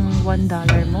yung $1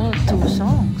 mo, 2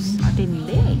 songs. At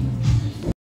hindi.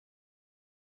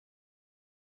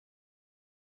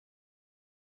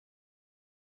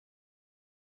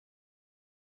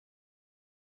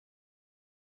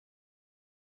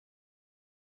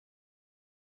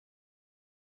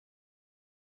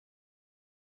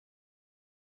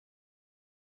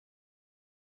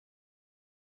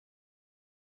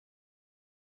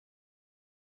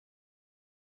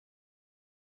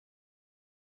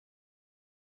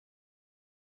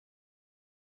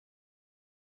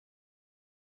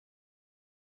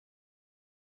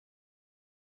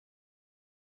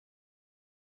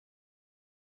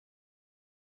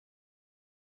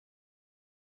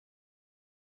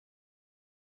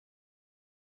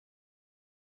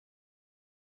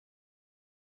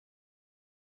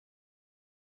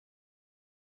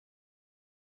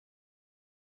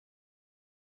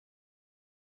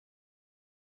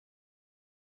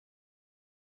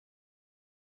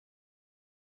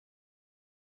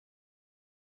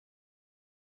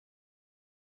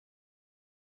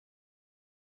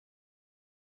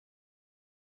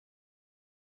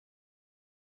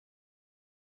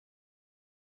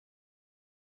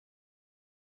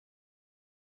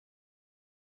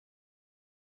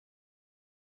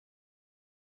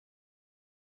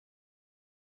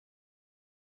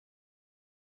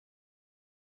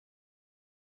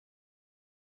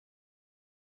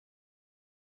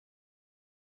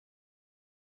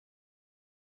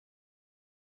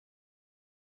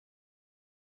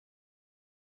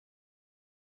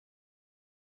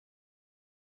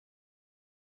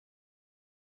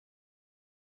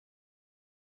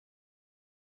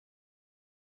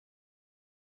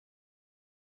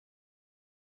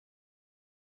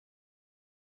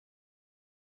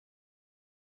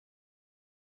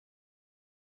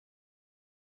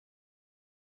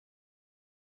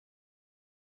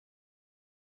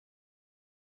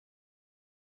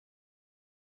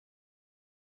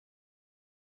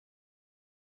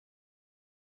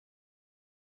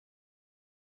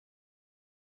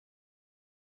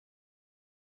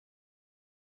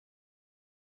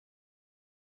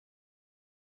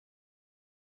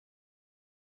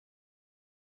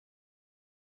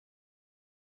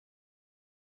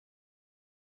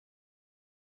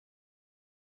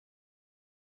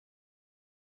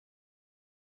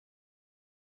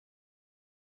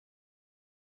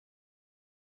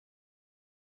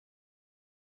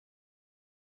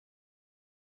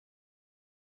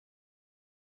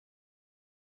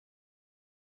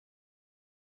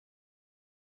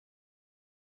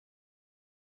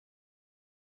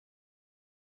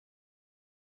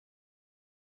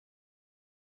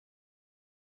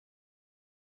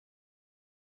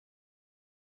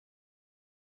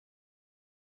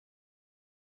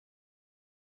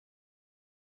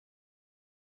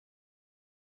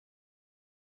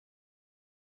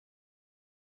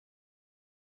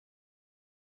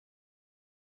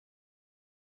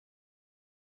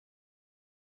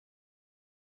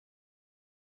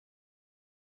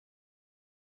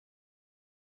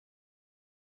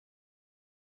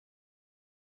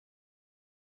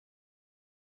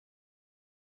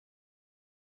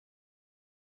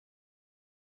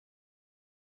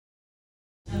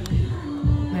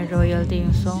 May royalty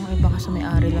yung song. Ay baka sa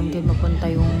may-ari lang din mapunta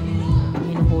yung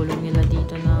hinuhulog nila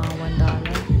dito na $1.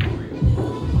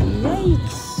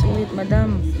 Yikes! Sulit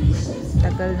madam.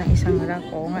 Tagal ng isang rack.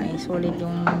 Oo nga eh. Sulit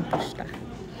yung pusta.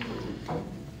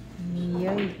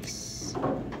 Yikes!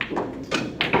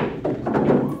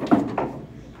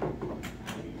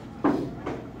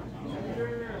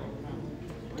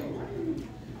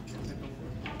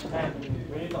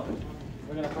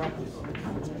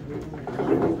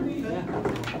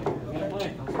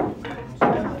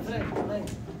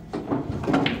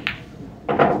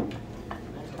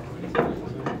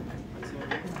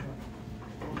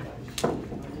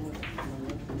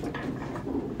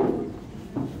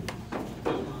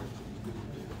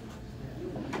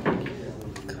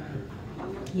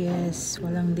 Yes,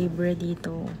 walang libre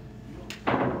dito.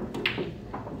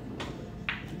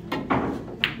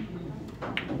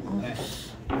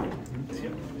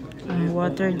 Ang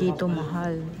water dito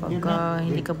mahal pagka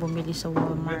hindi ka bumili sa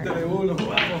Walmart.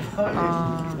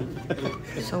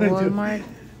 Sa Walmart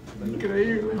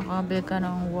Increíble. Makabili ka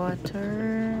ng water,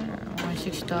 mga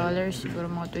 $6, siguro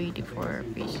mga 24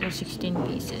 pesos, 16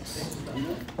 pieces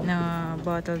na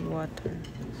bottled water.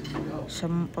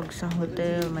 Pag sa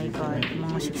hotel, my God,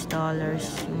 mga $6,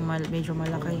 medyo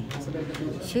malaki.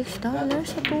 $6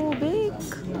 sa tubig.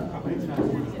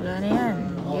 Wala na yan.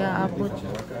 Iaabot.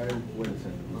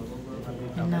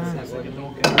 Na.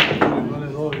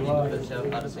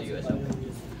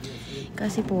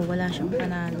 Kasi po, wala siyang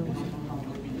panalo.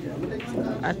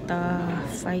 At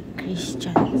fight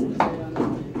Christian.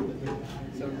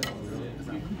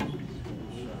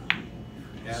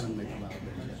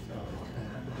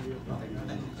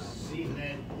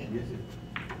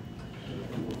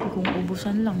 Kung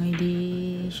ubusan lang,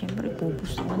 hindi, syempre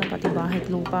pupus ako na, pati bahay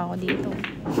lupa ako dito.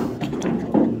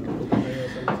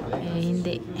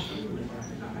 Hindi.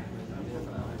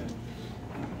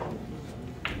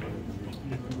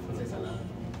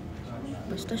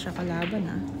 Basta siya kalaban,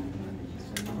 ha.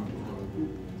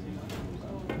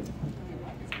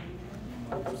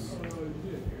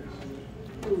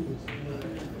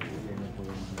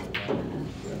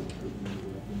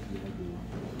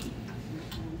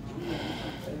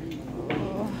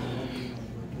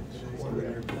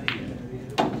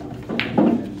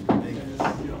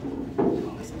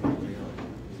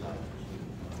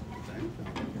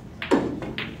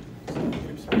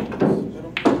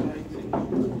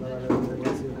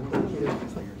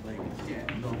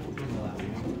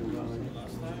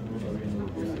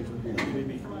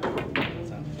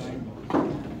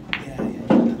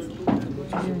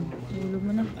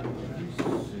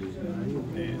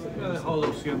 Me ha dejado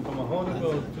 200 majones,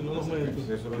 pero si no los meto.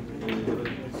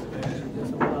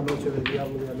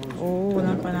 Oo,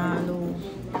 walang panalo.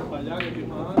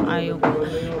 Ayaw.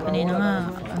 Kanina nga,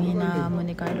 ang hinahamon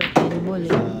ni Carlo, 10 ball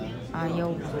eh.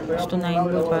 Ayaw. Gusto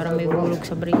 9 ball para may hulog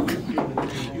sa break.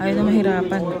 Ayaw na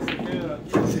mahirapan.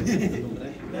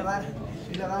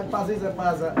 Mira, pasa y se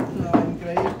pasa. No,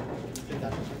 increíble.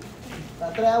 Está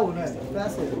 3-1,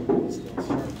 3-0.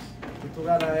 Si tú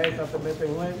ganas esta, te metes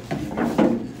 9.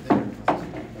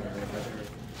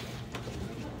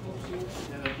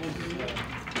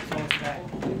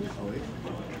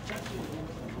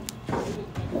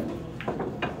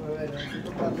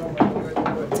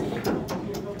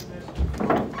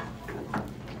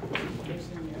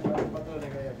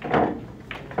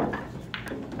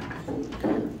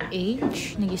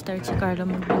 Age, nag-start si Carlo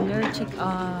mag-billiard.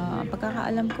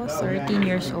 Pagkakaalam ko, 13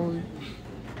 years old.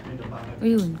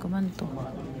 Ayun, kumanto.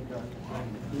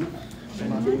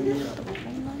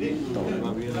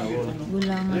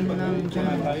 Gulangan lang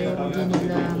dyan, pero di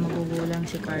nila magugulang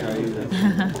si Carlo.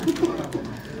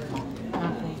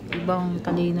 Okay, ibang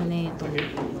talino na ito.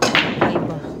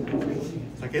 Iba.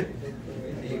 Sakit?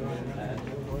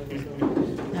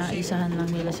 Naisahan lang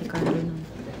nila si Carlo nun.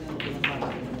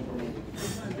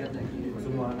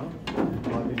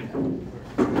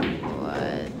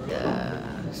 What the...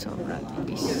 Sobrang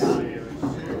tipis.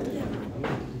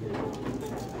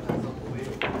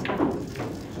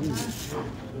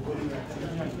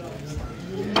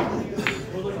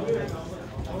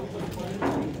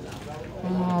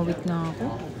 Mamawit na ako.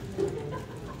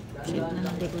 Shit na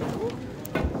ng likod ko.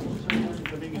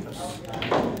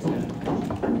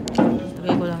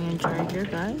 Tagay ko lang yung charger,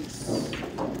 guys.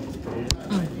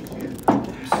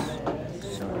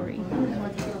 Sorry.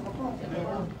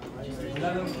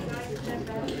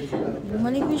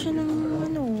 Bumalik ko siya ng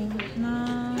ano, na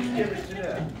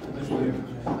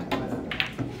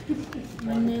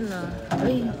Manila.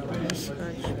 Ay, may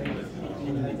scratch.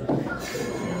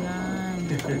 Ayan.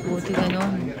 Buti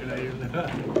ganon.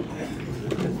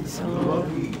 So,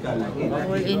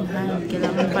 all in hand.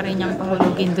 Kailangan pa rin niyang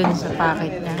pahulugin dun sa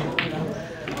packet niya.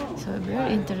 So,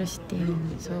 very interesting.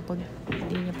 So, pag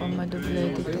hindi niya pa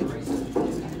madublet ito,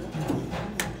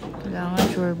 kailangan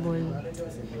sure ball.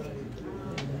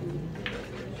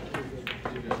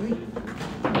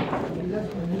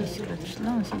 May scratch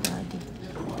lang si daddy.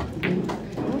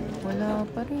 Oh, wala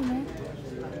pa rin eh.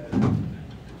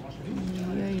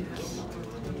 Yikes.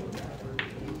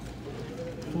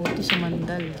 Buti sa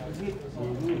mandal.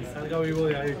 Salga vivo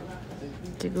de ahí.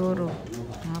 Siguro,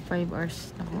 mga 5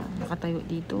 hours nakatayo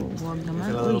dito. Huwag naman.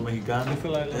 Ese lado de los mexicanos.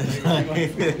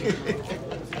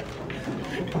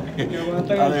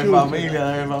 A de familia,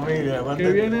 de familia.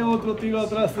 Que viene otro tiro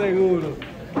atrás seguro.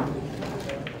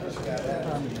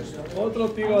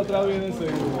 Otro tiro atrás viene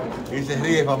seguro. Y se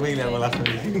ríe familia con la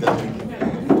solicita.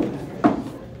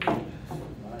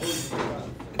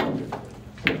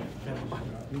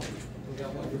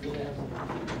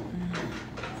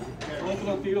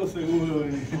 Otro tiro seguro.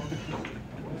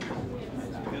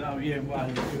 Era Está bien,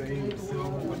 vale, increíble.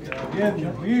 Bien,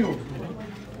 Dios mío.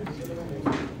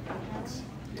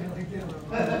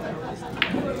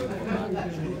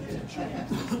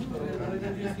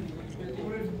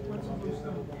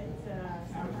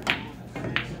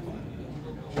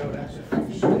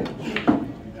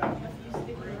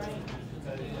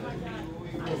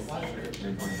 Lo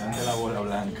importante es la bola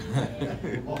blanca.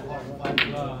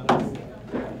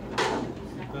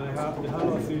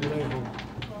 Déjalo así lejos,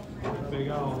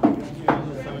 pegado, y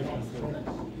no sabe qué hacer.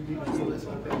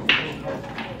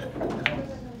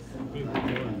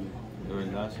 De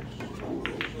verdad, sí.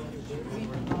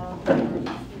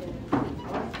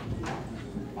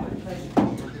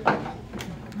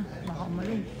 Baka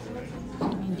mali.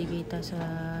 Hindi kita sa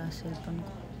cellphone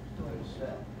ko.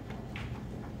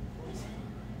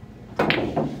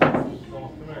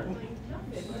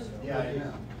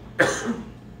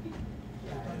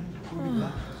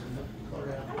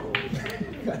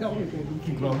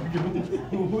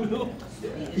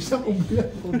 Isang ubi.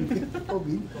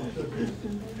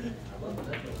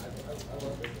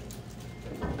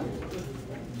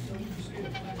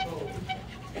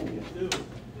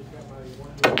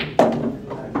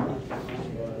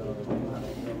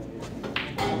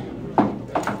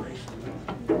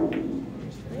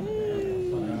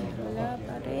 Wala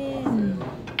pa rin.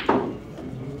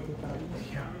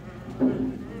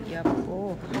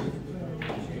 Yapo.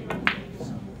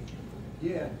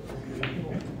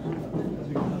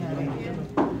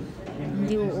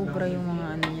 Hindi uubra yung mga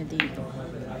ano niya dito.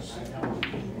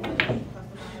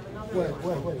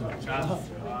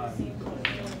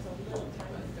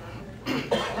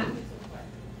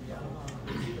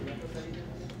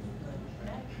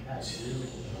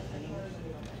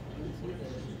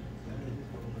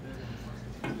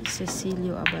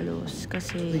 Cecilio Abalos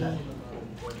kasi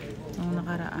nung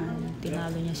nakaraan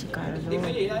tinalo niya si Carlo.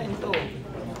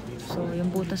 So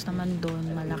yung butas naman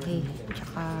doon malaki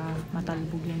tsaka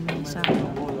matalbog yung mesa.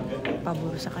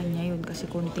 Pabor sa kanya yun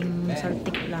kasi konting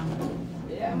saltik lang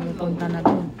pupunta na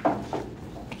doon.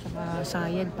 Tsaka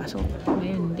sayad pasok.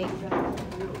 Ngayon hindi.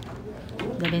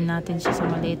 Dalhin natin siya sa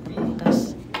maliit na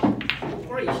butas.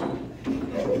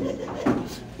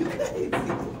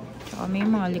 Tsaka may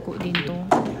mga liko din to.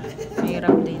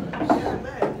 Mahirap din.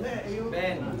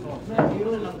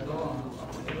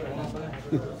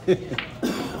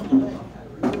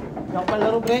 Ikaw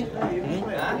palaro, pre?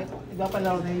 Ikaw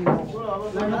palaro na yun. Lalo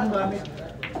ng gamit.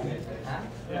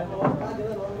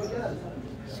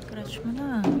 Scratch mo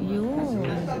na. Yun.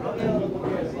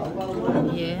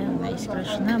 Yeah,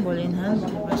 na-scratch na. Ball in hand.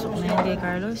 Pasok na yun kay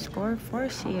Carlos. Score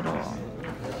 4-0.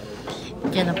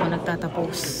 Diyan na po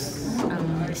nagtatapos ang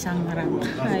isang rank.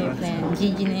 Hi, friend.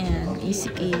 GG na yan. Easy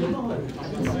game.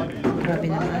 Grabe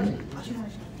naman.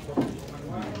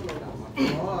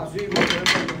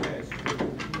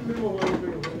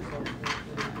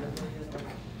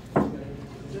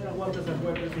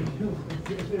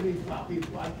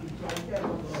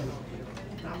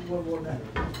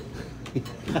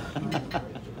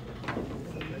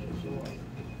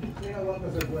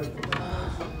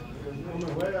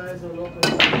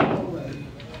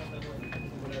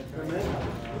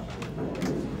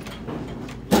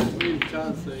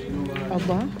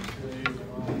 Aba?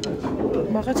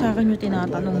 Bakit sa akin yung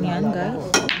tinatanong yan, guys?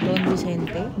 Don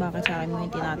Vicente? Bakit sa akin mo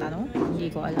yung tinatanong? Hindi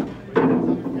ko alam.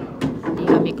 Hindi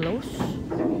kami close.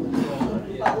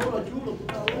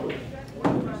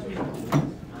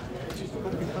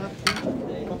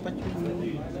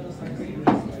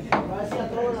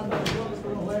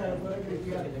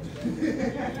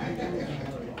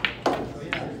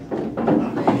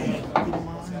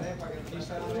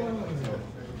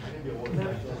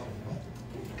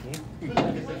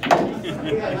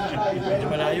 Medyo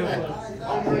malayo eh.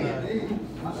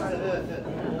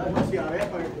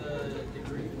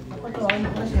 Patuloy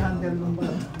ko si Hunter nung ba?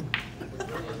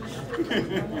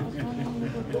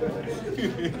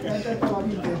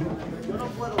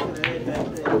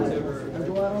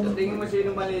 Tingin mo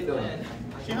sino mali doon?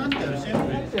 Si Hunter,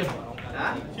 siyempre. Ha?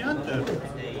 Si Hunter.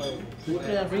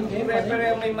 Yung referee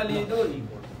ang may mali doon.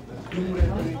 Ha?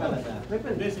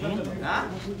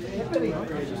 Referee.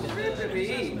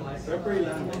 Referee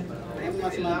lang. Ayun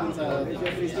mas natin sa...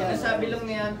 Sinasabi lang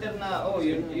ni Hunter na, oh,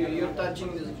 you're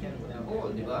touching the ball,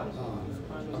 di ba?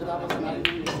 Kasi dapat sinabi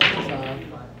sa...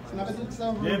 Sinabi dito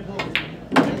sa...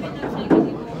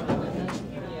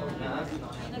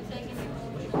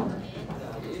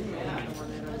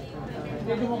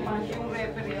 Yung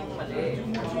referee ang mali.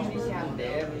 Hindi si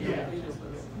Hunter.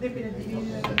 Hindi, pinadilin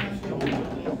nila ng Hunter.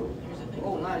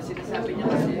 Oo nga, sinasabi niya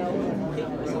kasi.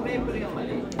 Yung referee ang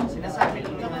mali. Sinasabi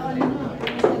lang ni Hunter.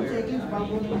 10 seconds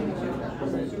bago nung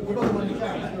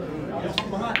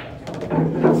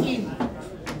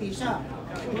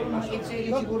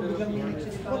siguro biglang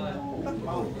sinikot.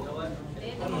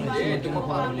 Hindi,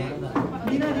 tumapa ulit.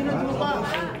 Hindi na tumapa.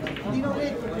 Hindi na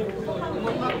ulit.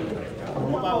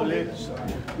 Tumapa ulit.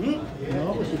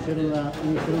 No, pues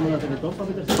hicieron una teletón para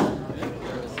meterse.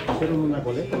 Hicieron una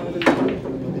coleta para meterse. No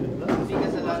tienen plata. Hindi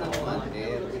kasalanan mo,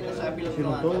 ate. Sinasabi lang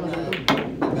Hicieron mo, todo ate, en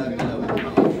la na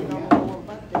teletón.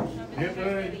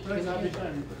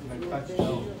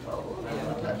 nagagalaw.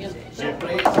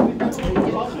 Siyempre,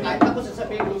 kahit ako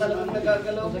sasabihin ko talagang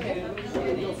nagagalaw ka eh.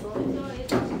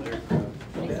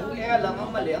 Kaya lang, ang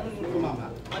mali yung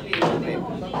rep.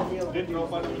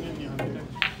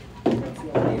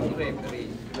 Yung referee.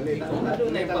 Lalo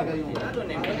na yung pag-iwag.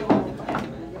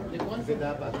 Kasi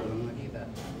dapat, walang nakita.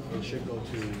 It should go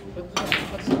to...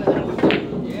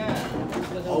 Yeah.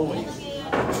 Always.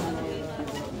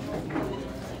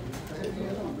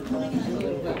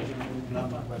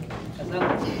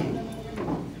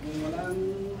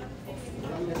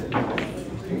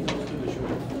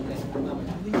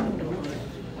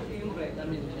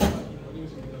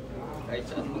 Kahit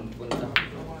saan magpunta.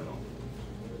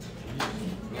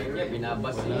 Ngayon niya,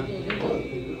 binabas si...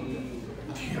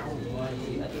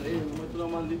 Ito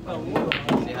naman din pa.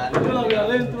 Si Halo. Ito lang yung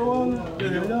adentro.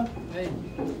 Tiga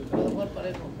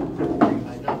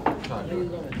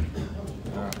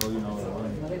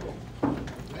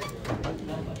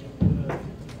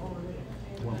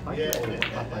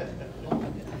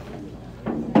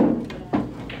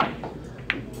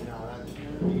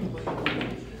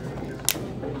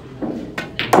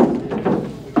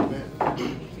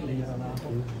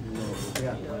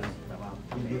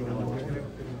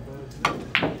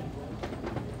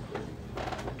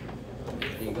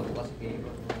bukas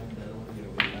kayo.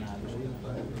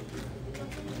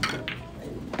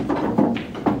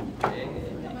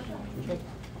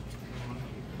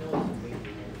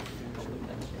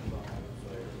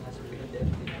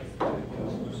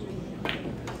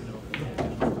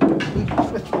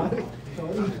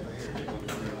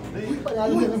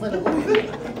 Panalo na naman ako.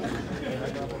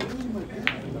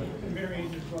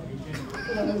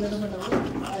 Panalo na naman ako.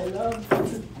 I love.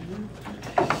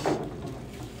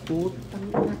 Putang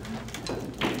ina.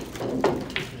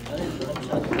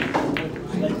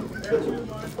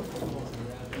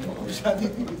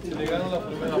 Le ganó la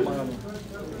primera mano.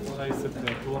 Ahí se te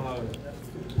tú vas a ver.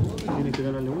 Tiene que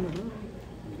ganarle una, ¿no?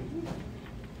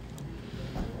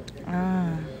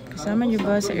 Kasama niyo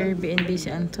ba sa Airbnb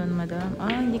si Anton, madam?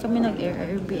 Hindi kami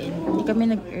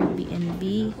nag-Airbnb.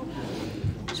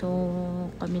 So,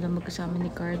 kami lang magkasama ni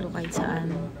Carlo kahit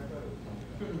saan.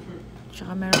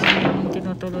 Tsaka meron kami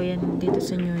tinutuluyan dito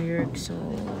sa New York. So,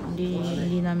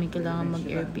 hindi namin kailangan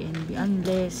mag-Airbnb.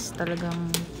 Unless talagang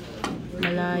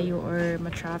malayo or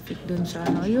ma-traffic dun sa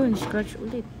ano. Ayun, scratch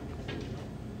ulit.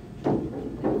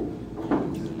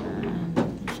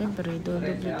 Siyempre,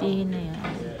 dudubletihin na yan.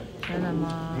 Sana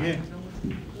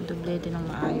ma-dublete ng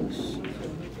maayos.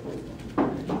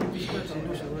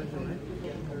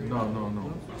 No.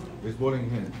 It's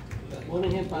bowling hand.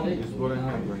 Bowling hand, pare. It's bowling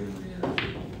hand right here.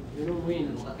 You don't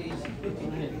win.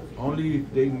 Only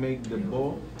if they make the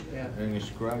ball and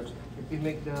scratch. If you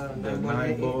make the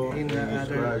 9 ball in and the other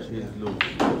scratch is loose.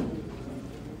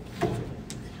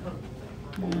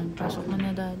 Ayan, pasok mo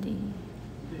na, daddy.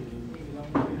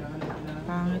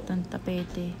 Pangit ng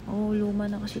tapete. Luma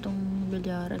na kasi itong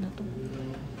bilyara na to.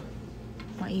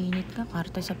 Mainit ka,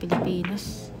 karta sa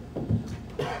Pilipinas.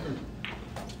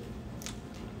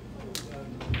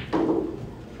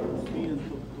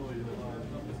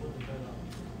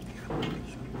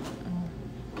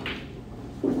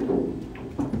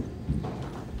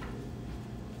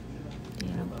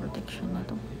 Tirang protection na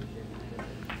to.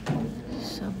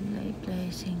 Sablay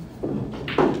blessing.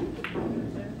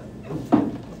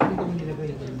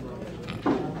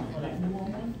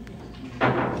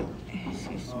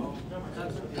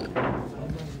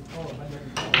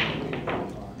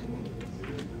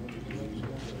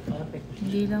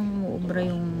 Hindi lang umuubra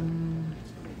yung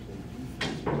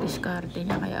diskarte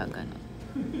niya, kaya gano'n.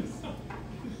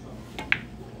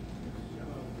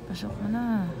 Pasok mo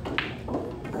na.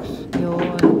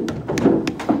 Yun.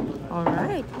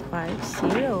 Alright,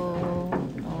 5-0.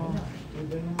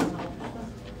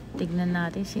 Tignan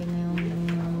natin sino yung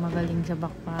magaling sa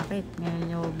backpocket. Ngayon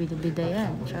yung bida-bida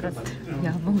yan. Charot.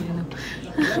 Yabang yun.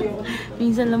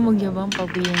 Minsan lang magyabang,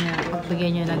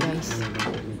 pagbigyan nyo na guys.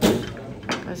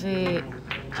 Kasi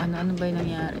ano ba yung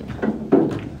nangyari?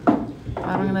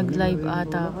 Parang nag-live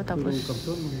ata ako, tapos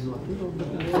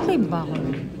nag-live ba ako?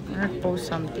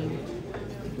 Nag-post something.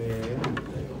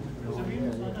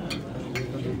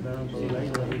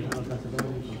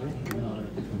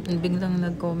 Biglang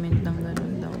nag-comment ng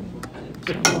gano'n daw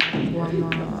sa Guama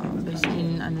best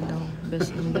in ano daw,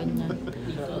 best in ganyan.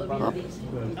 Oh.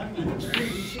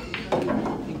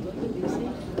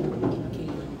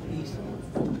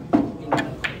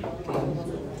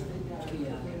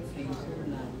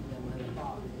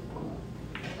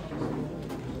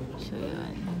 So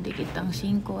yan, dikit ang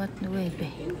 5 at 9.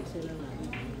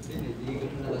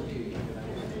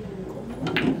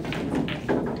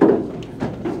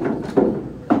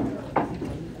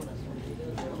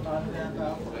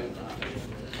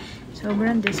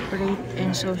 Sobrang desperate and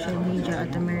social media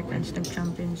at Americans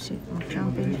nag-championship.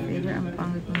 Mag-champion Federer ang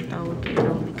pangit ng tawag kay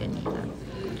Robbie kanina.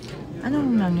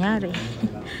 Anong nangyari?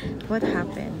 What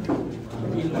happened?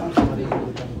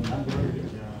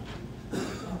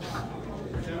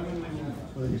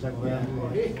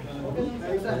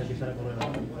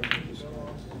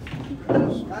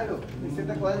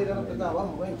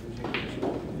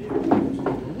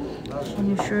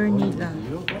 Ano sure nila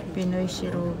Pinoy si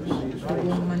Robbie,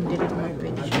 dugong man direct na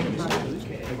pwede siya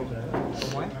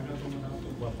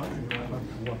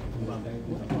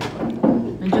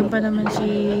nandiyan pa naman si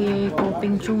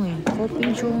Koping Chung eh.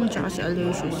 Koping Chung tsaka si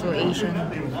Aloysius, so Asian.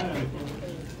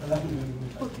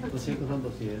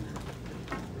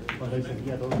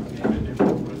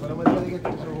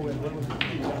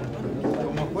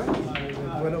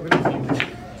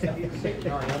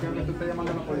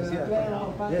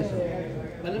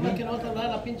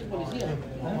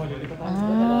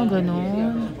 Ah,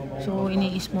 ganun. So,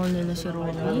 ini-small nila si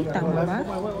Robbie. Tama ba?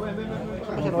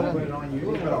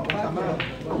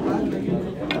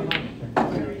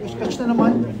 Catch na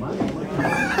naman.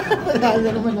 Dahil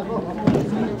na naman ako.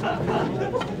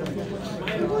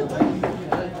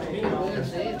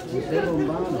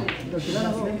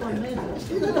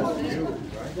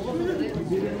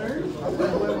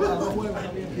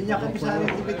 Hindi niya kami sa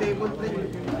akin table play.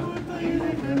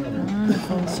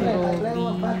 Si Robbie.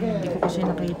 Hindi ko kasi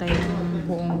nakita yung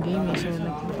buong game eh. So,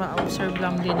 nagpa-observe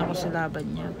lang din ako sa laban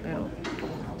niya. Pero,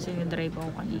 kasi drive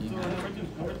ako kanina.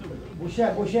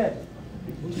 Bushet.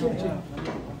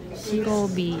 Si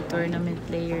Robbie, tournament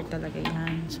player talaga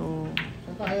yan. So,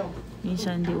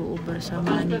 minsan di uuber sa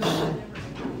money ko.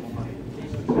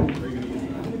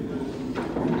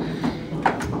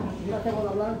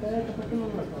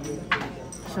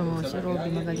 So, si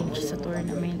Robbie magaling siya sa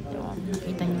tournament.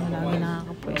 Nakita niyo lagi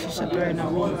nakakapwesto sa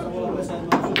tournament.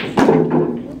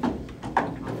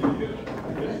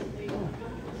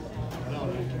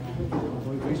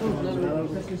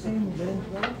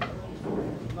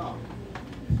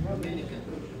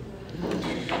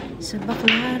 Sa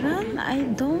Baklaran, I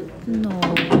don't know.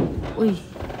 Uy.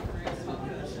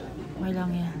 Okay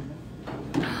lang yan.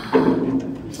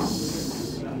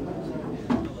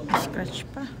 Scratch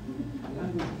pa.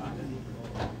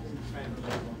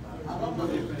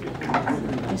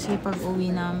 Kasi pag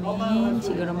uwi namin,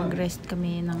 siguro mag-rest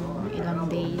kami ng ilang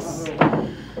days.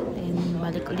 Then,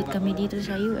 balik ulit kami dito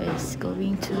sa US,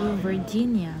 going to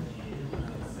Virginia.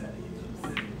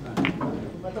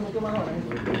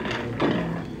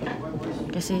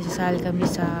 Kasi sasali kami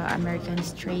sa American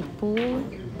Straight Pool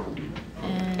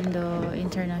and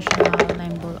International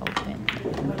 9-Ball Open.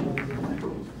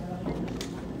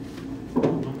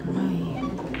 Ay.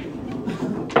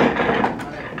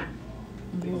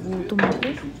 Gugutom ako.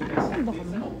 Saan ba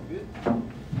kami?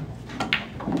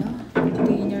 Wala.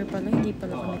 Dinner pala. Hindi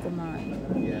pala kami kumain.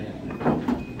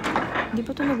 Hindi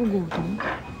pa ito nagugutom.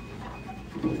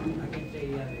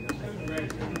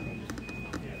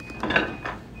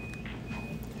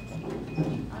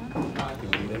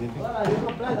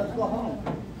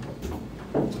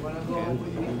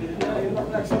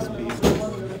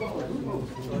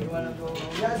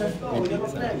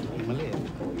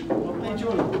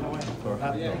 For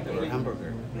hot dog or hamburger.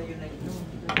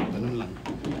 Ganun lang.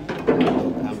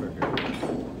 Hamburger.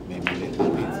 Maybe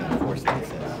little pizza, 4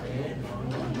 slices.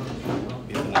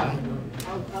 Pizza na lang.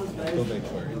 Tubig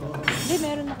for it. Hindi,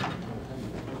 meron ako.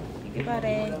 Sige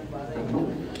pare.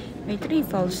 May 3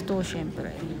 fouls to,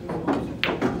 syempre.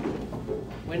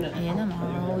 Ayan na,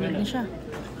 makakahuli na siya.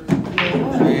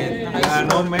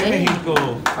 Ganó México.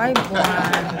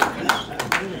 5-1.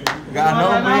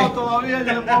 Ganó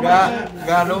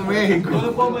México. No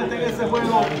le puedo meter ese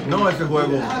juego. No, ese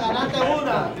juego. Ganaste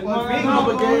una. No,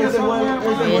 porque ese juego.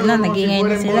 Ayan na, nag-ingay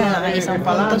na sila. Naka-isang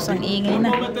puntos, ang ingay na.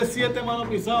 No meter 7 manos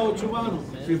pisadas, 8 manos.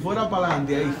 Si fuera para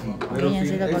adelante, ahí sí. Pero Ganyan si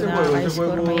sila ese pag juego es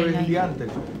nakaka-score, el maingay. de antes.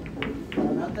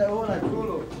 Ganaste una,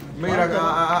 chulo. Mira,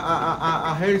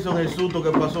 a Gerson el susto que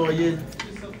pasó ayer.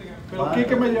 Pero aquí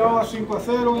que me llevaba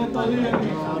 5-0 en esta liga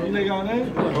y le gané.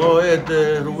 Oh,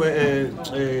 Rubén,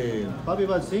 Papi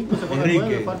va al 5, se pone Enrique.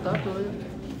 el 9, falta todavía.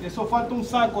 Eso falta un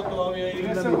saco todavía ahí en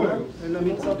ese juego. En la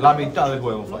mitad. La mitad del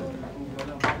juego falta.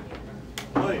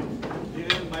 Oye,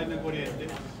 tiene el baile corriente.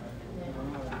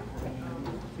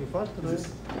 Si falta, ¿no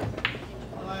es?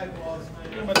 Ay, boss, man.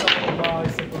 Yo me estaba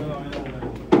ese juego.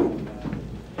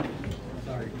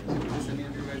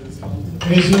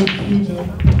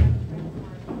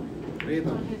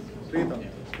 Rito, Rito,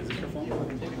 is this your phone?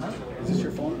 Is this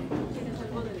your phone?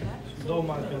 Dos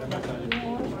más que la pantalla.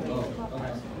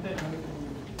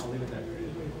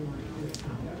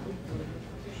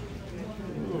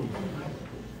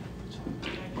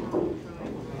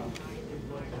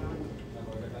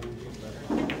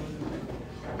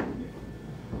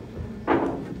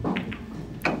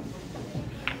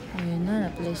 Ayun na,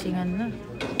 na-placingan na.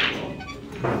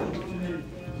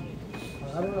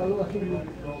 Agarra la luz aquí.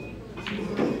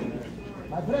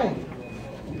 My friend.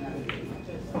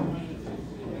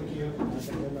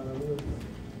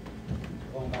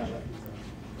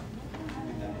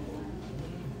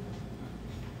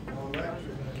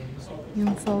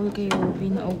 Yung foul kay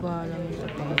Obi na ugala mo sa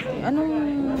Pepe.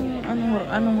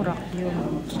 Anong rock yun?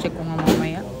 Check ko nga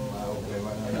mamaya.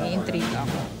 I-intrigue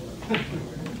ako.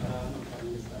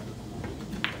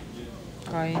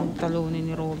 Kayang talunin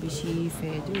ni Robby si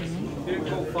Fede.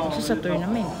 Kasi sa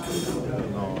tournament.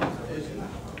 No.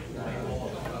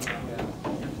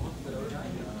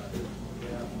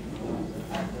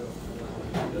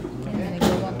 Ayun,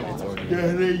 nagawa pa ako.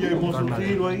 Ya Reyes puso un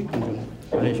tiro ahí.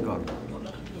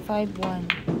 5-1.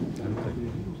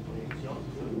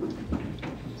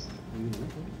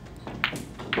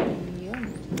 Ayun.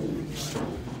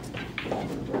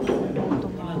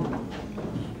 Tumama.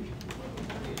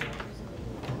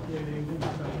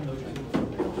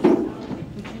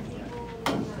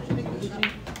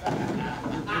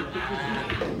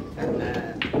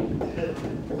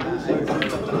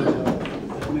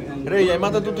 Reyes, ahí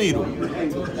mata tu tiro.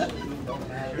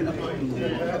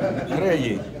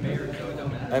 Reyes,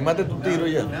 ahí mata tu tiro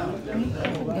ya.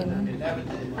 Ganun.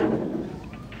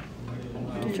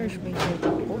 Teachers ba yung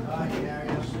ko?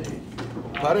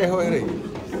 Parejo, Reyes.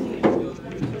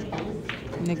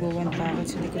 Nagwawan pa ako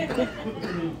sa likod ko.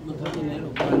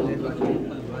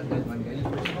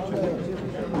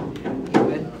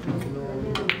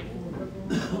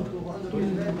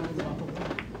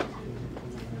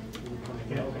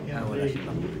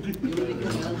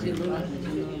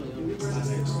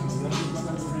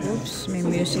 Oops, may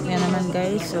music na naman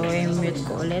guys. So, i-mute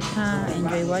ko ulit ha.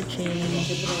 Enjoy watching.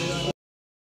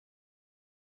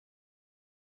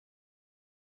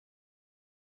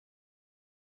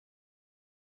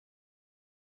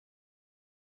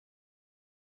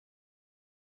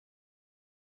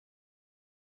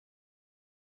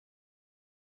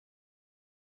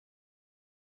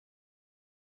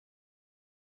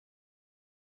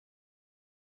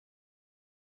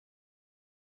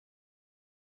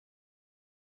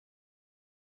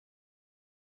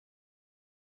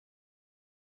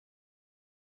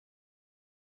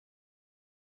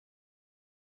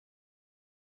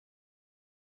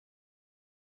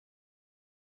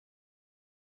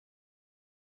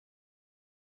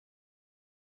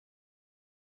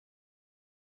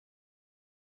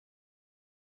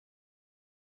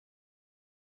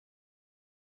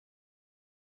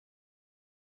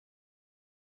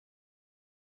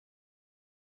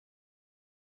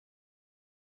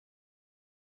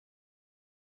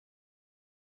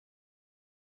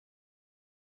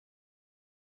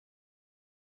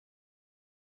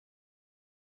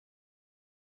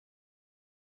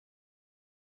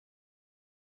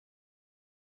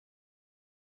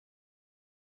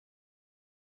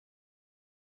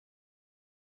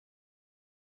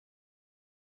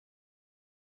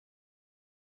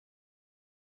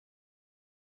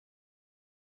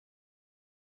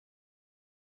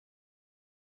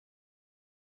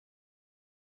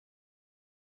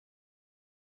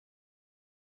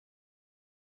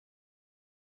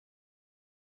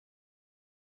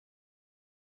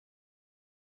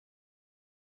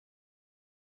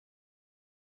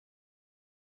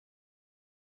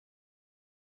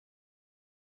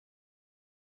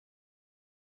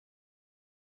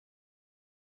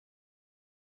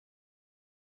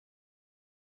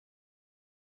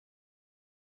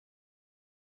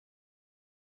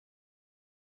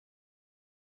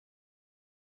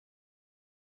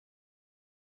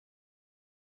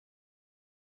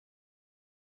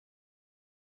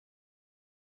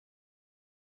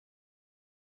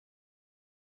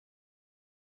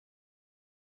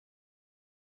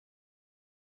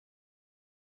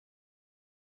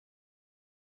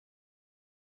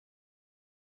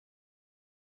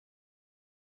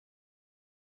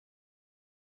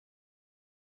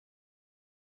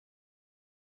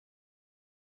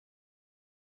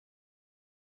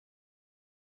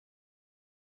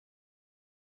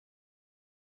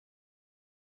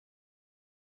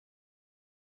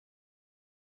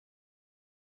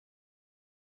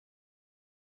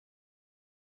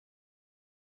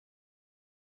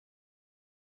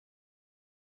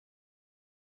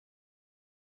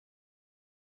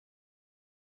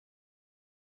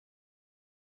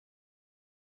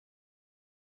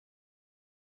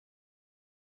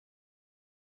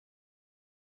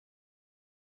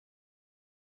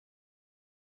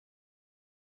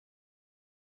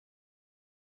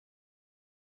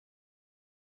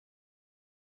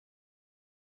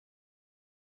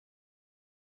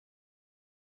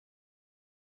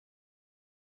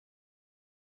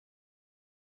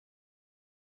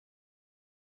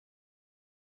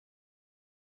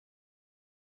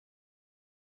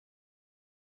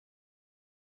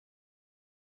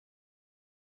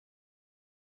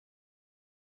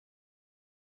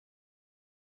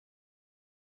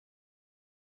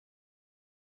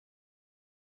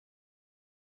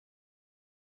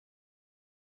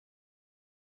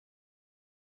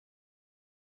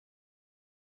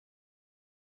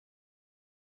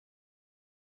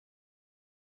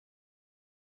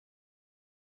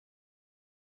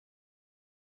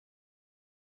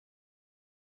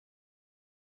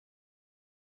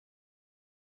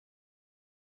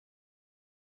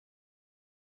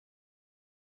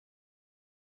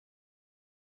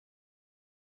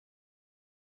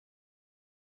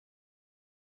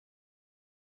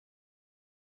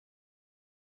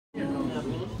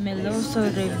 Meloso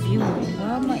review.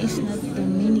 Guama is not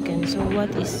Dominican, so what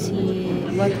is he?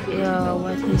 What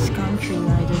his country?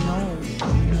 I don't know.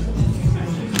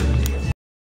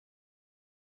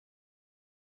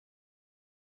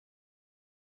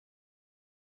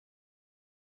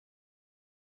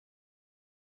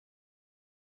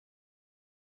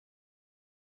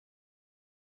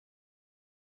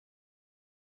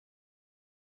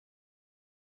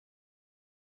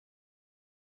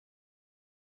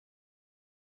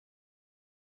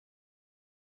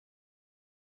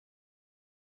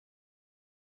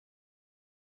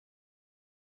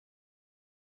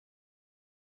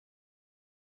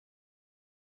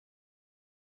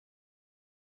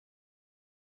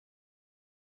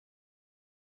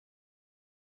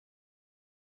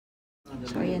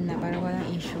 So ayan na, para walang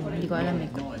issue. Hindi ko alam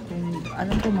kung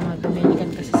alam ko mga Dominican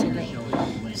kasi sila eh.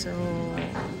 So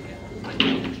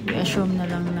i-assume na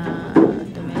lang na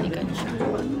Dominican siya.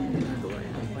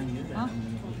 Ha?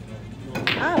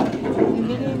 Ah,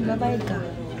 bibili, babayad ka.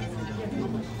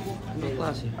 Ano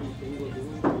klase?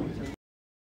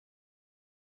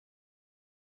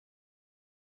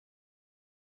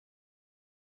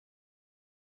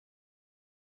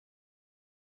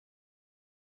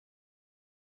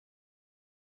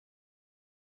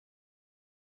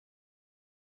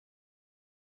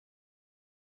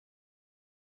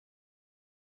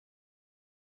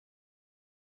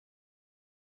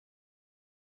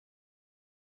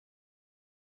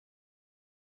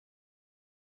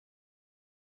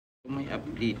 May up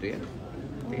dito yan.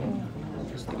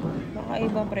 Baka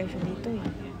ibang presyo dito eh.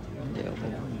 Hindi ako.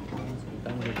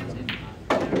 Tanggap lang.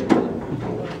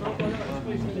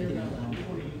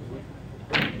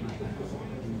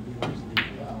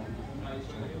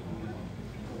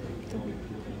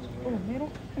 Oh, meron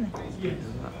ka na.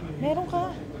 Meron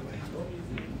ka.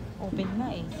 Open na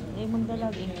eh. Hindi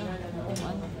maglalagin ka kung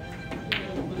ano.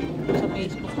 Sa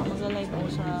Facebook ka magla-live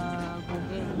o sa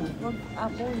Google. Wag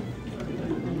Apple.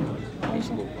 O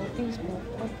sa Facebook.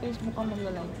 Pag Facebook ka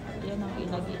magla-live, yan ang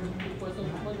ilagin.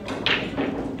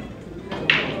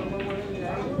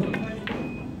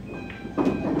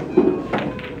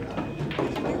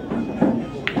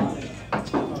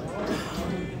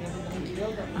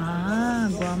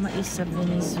 Guama is sa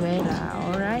Venezuela.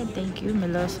 Alright, thank you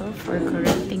Meloso for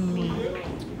correcting me.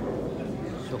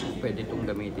 So, pwede itong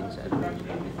gamitin sa ano?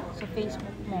 Sa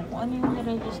Facebook mo, kung ano yung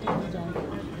niregister mo dyan,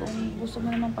 kung gusto mo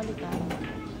naman palitan,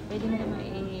 pwede mo naman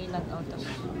i-log out.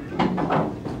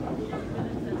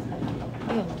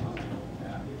 Ayun.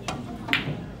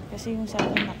 Kasi yung sa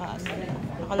akin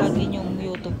nakalagin yung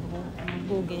YouTube mo,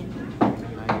 Google.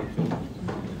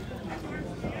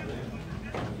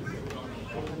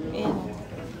 Ayan,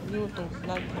 YouTube,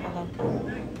 nakalagin.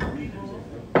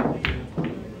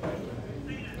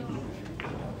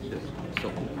 So,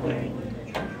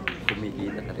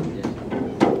 kumikita ka rin dyan.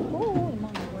 Oo, naman.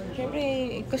 Siyempre,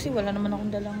 kasi wala naman akong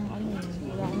dalang,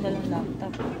 wala akong dalang laptop.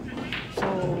 So,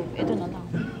 ito na lang.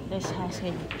 Less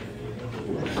hassle.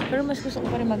 Pero mas gusto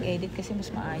ko pa rin mag-edit kasi mas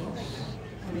maayos.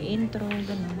 May intro,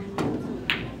 gano'n.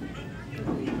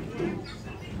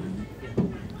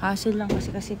 Hassle lang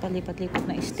kasi palipat-lipat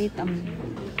na state.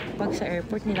 Pag sa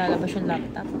airport, nilalabas yung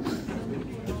laptop.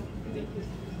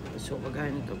 So,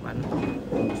 kagaya nito, paano?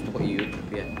 Gusto ko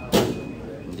i-YouTube yan.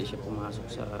 Hindi siya pumasok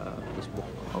sa Facebook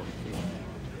account.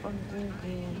 Pag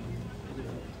Google.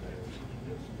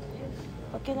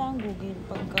 Pag kailangan Google,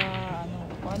 pagka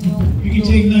paano yung... You can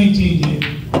take 19, Dave.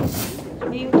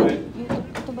 May YouTube.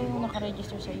 Ito ba yung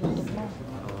nakaregister sa YouTube mo?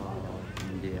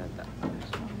 Hindi yata.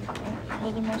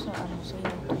 Dali mo sa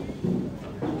YouTube.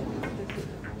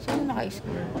 Sino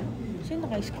naka-score? Sino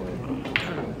naka-score?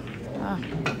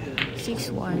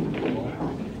 6-1.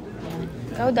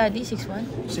 Ikaw, Daddy, 6-1?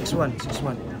 6-1,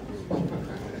 6-1.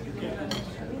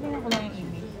 Pili ko lang yung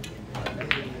email.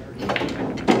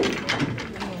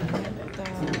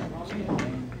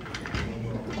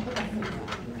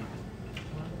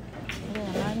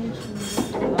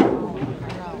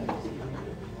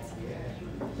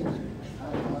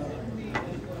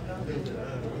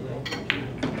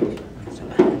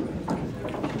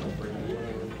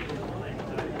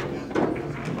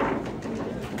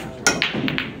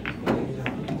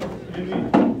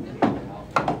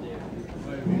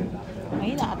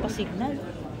 Mahina pa signal.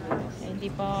 Hindi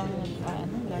pa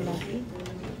lalaki.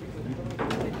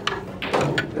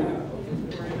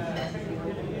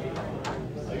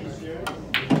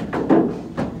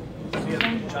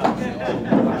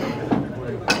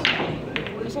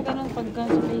 Kasi ganun pagka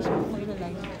sa Facebook mo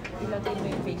ilagay mo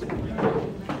yung Facebook.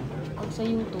 Pag sa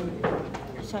YouTube,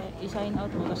 i-sign out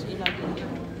mo kasi ilagay mo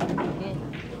yung Google.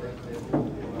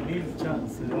 Need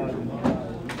chance.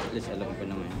 At least alam ko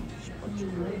na ngayon.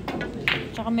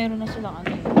 Tsaka meron na silang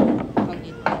ano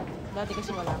pag-it. Dati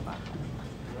kasi wala pa.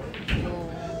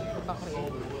 Yung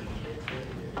ipa-create.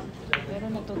 Pero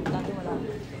na to, dati wala.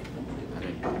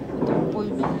 Ito,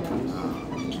 full bill lang.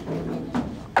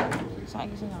 Sa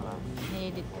akin kasi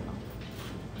na-edit ko lang.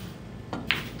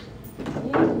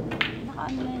 Ayan,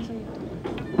 naka-ano na yun sa YouTube.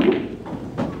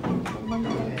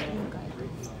 Mag-live ka ito.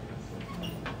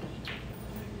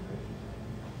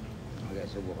 Okay,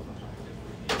 subo ko pa.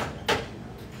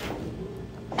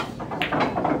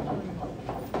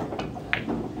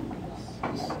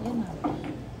 Yan na.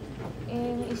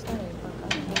 May star eh.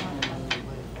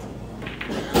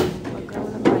 Pagka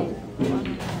wala pa eh.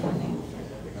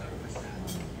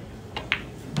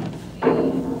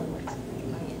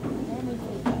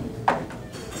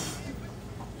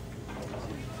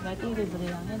 Dati libre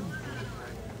lang yan eh.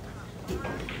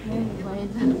 Ngayon,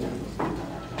 bayad na.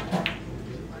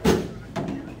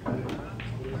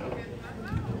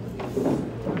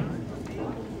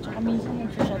 Tsaka minsan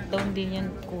nag-shutdown din yan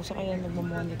kusa kaya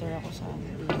nag-monitor ako sa ano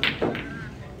dito.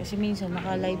 Kasi minsan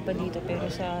naka-live pa dito pero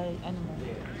sa ano mo,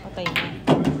 patay na.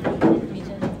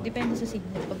 Minsan, depende sa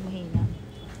signal pag mahina.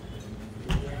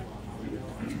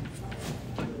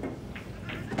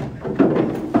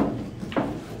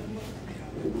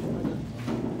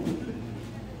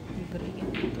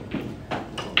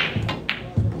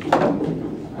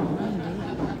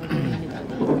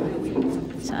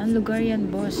 Saan lugar yan,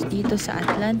 boss? Dito sa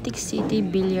Atlantic City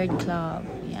Billiard Club.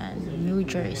 Yan, New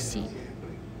Jersey.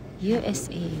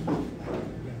 USA.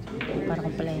 Parang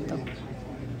kung pala ito.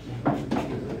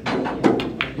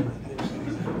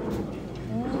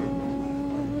 Oh,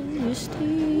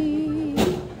 Houston.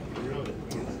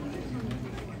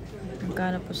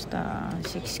 Magkano pusta?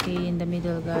 6K in the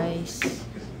middle, guys.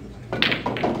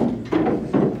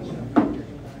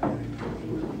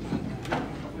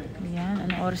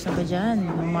 Oras na ba dyan?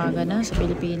 Umaga na sa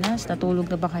Pilipinas. Natulog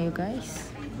na ba kayo,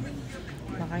 guys?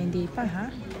 Baka hindi pa, ha?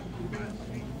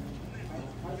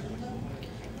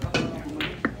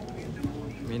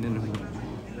 May nanonood.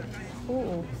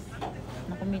 Oo.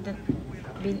 Nakumita.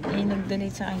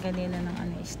 Nag-donate sa akin kanina ng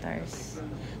ano, stars.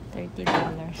 $30.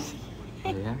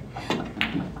 Yeah?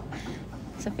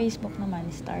 Sa Facebook naman,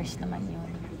 stars naman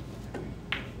yun.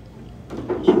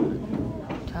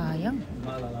 Sayang.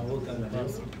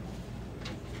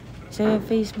 Sa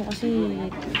Facebook kasi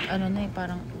ano na eh,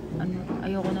 parang ano,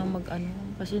 ayoko na mag ano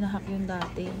kasi nahack yung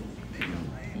dati.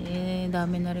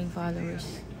 Dami na ring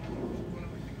followers.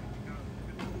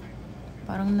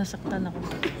 Parang nasaktan ako.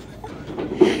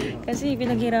 Kasi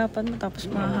pinaghirapan mo tapos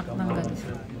mahahack ng ganun.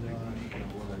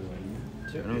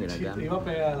 Anong ginagamit?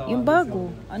 Yung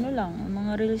bago, ano lang,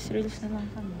 mga reels na lang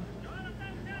kami.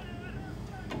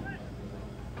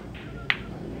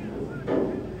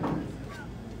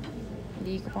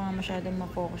 Hindi ko pa nga masyadong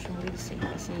ma-focus yung reels eh,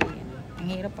 kasi ang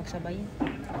hirap pagsabayin.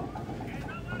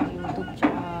 Pag YouTube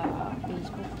tsaka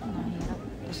Facebook, nahirap.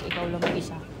 Tapos ikaw lang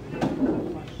isa.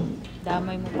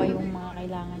 Damay mo pa yung mga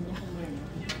kailangan niya.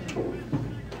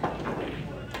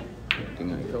 Buti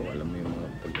nga ikaw, alam mo yung mga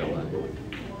paggawa.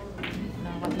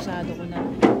 Nakakabisado ko na.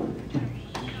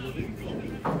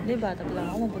 Hindi, bata pa lang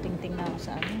ako, mabuting-ting na ako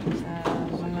sa ano, sa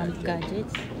mga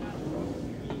gadgets.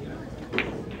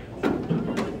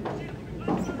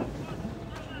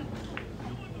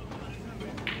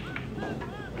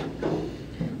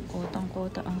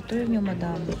 Kotang-kota ang tour nyo,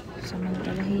 madam.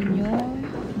 Samantalahin nyo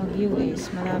mag-US.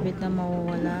 Malapit na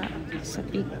mawawala sa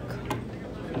peak.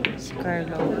 Si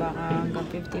Carlo, baka hanggang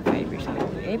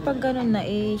 55%. Eh, pag ganun na,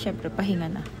 eh, syempre, pahinga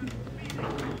na.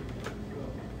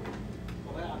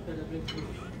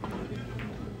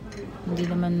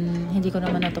 Hindi ko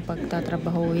naman na ito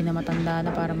pagtatrabahuhin na matanda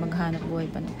na para maghanap buhay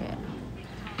pa ng pera.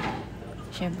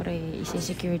 Syempre,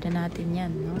 isi-secure na natin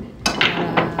yan, no?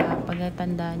 Para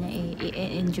pagtanda niya,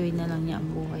 i-enjoy na lang niya ang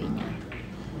buhay niya.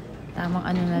 Tamang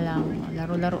ano na lang,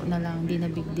 laro-laro na lang, hindi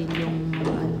na big deal yung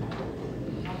ano.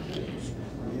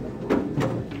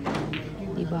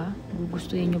 Diba?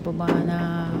 Gugustuhin nyo pa ba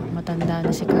na matanda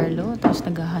na si Carlo tapos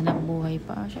naghahanap buhay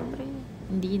pa? Syempre,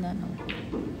 hindi na, no?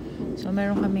 So,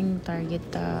 meron kaming target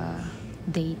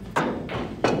date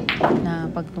na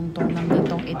pagtungtong ng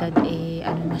gantong edad, eh,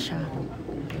 ano na siya,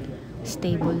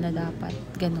 stable na dapat,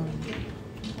 ganun.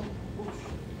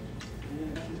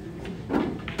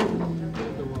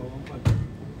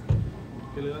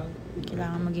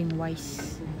 Kailangan maging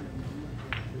wise.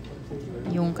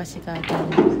 Yung kasikatan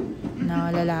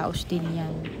na lalaos din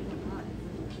yan.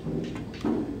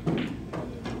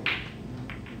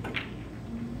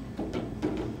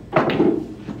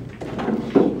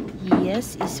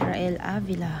 Yes, Israel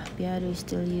Avila. Biado is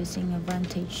still using a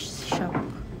Vantage Shock.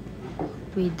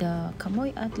 with the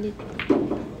Kamoy Athlete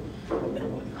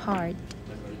Heart.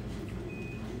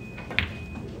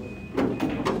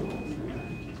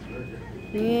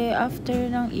 After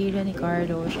ng era ni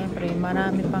Carlo, syempre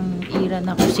marami pang era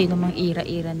na kung sino mang era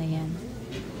na yan.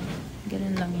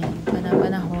 Ganun lang yan,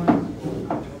 panahon.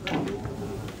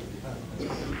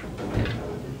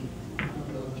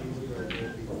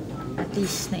 At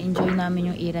least na-enjoy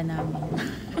namin yung era namin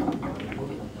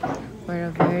for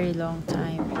a very long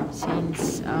time,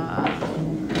 since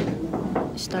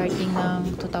starting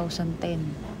ng 2010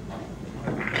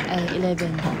 ay 11,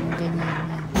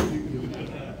 ganyan.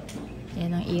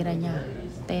 Yan ang era niya,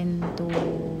 10 to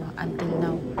until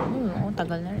now.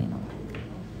 Tagal na rin.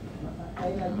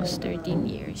 Almost 13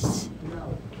 years.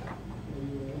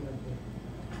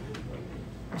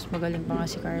 Mas magaling pa nga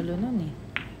si Carlo nun eh.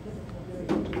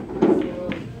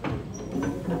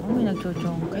 Naku, may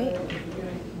nagchochongke.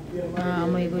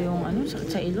 Naamoy ko yung sakit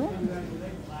sa ilong.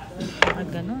 Bakit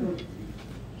ganun?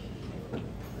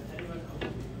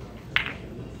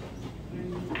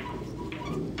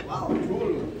 Wow,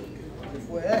 chulo.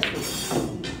 Fue esto.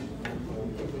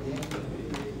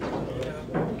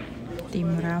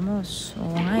 Team Ramos.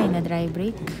 Oo nga na dry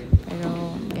break.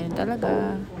 Pero ganun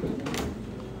talaga.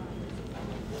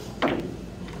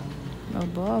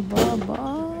 Aba.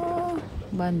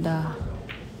 Banda.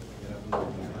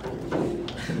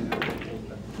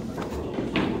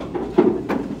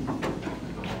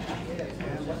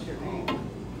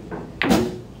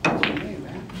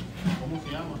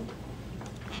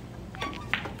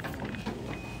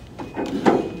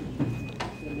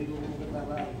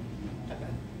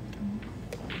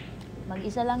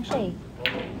 Mag-isa lang siya eh.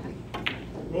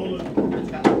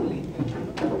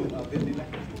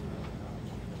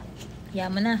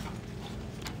 Yaman na.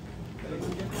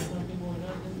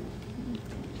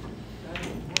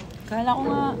 Kala ko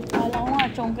nga,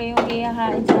 chongke yung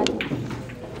ihahain sa atin.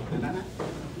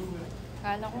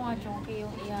 Kala ko nga, chongke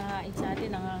yung ihahain sa atin.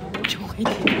 Nangangamoy chongke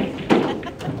dito. Wait.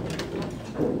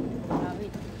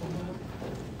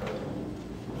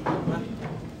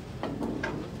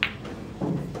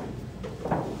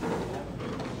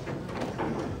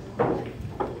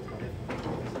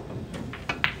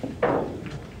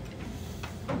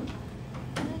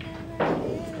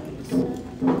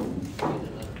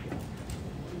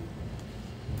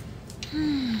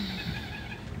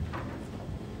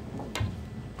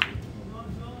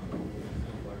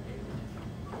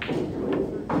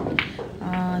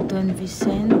 Don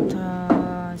Vicent,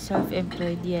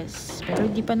 self-employed, yes. Pero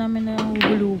hindi pa namin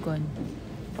nahuhulugan.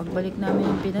 Pagbalik namin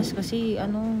ng Pinas kasi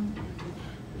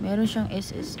meron siyang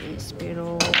SSS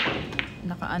pero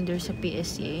naka-under sa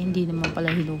PSA, hindi naman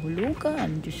pala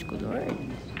hinuhulugan. Diyos ko Lord.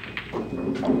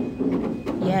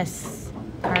 Yes,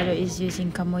 Carlo is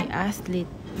using Kamoy Athlete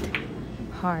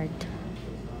Heart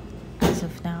as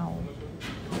of now.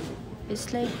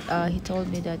 It's like, he told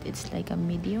me that it's like a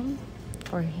medium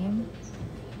for him.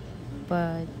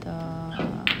 But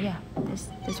yeah,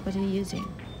 that's what he's using.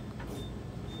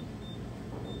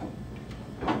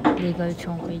 Legal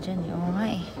chongke dyan eh. Oo nga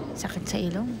eh. Sakit sa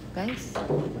ilong, guys.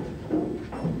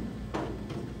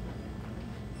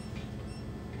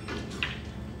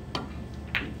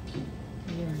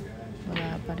 Yun.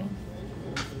 Wala pa rin.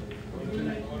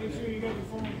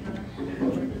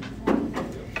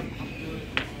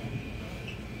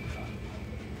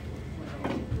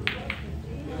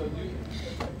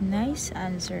 Nice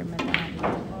answer, madam.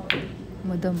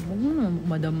 Madam.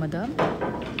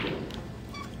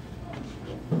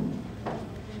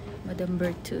 Madam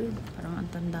Bertu. Parang ang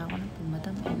tanda ko na po,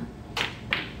 madam.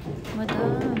 Madam.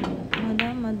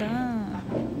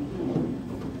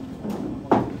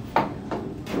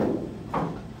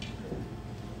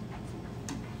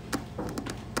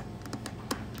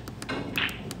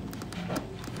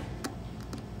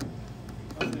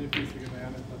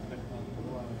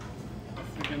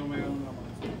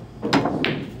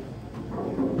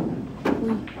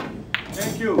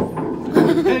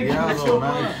 Biado,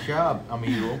 nice job,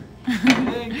 amigo.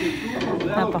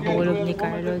 Napahulog ni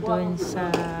Carlo doon sa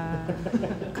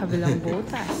kabilang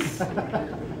butas.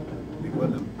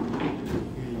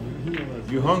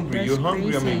 You hungry,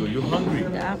 amigo. You hungry.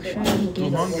 The action he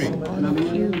gets on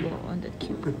the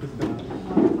cube.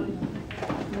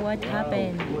 What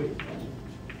happened?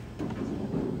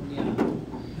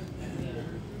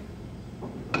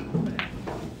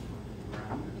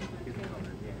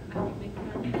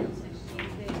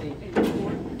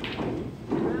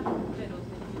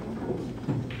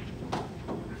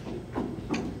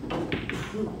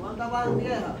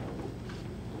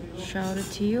 Shout out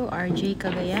to you, RJ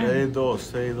Cagayan.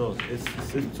 Say dos. It's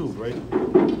 6-2, right?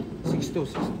 6-2.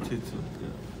 6-2.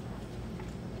 Yeah.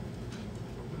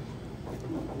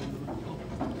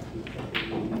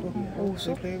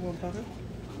 puso. They play one pocket?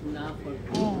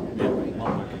 Oh.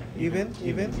 Even?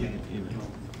 Even.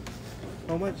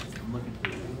 How much?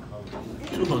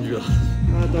 200.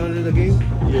 $200 a game?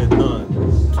 Yeah,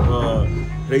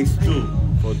 done. Race 2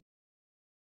 for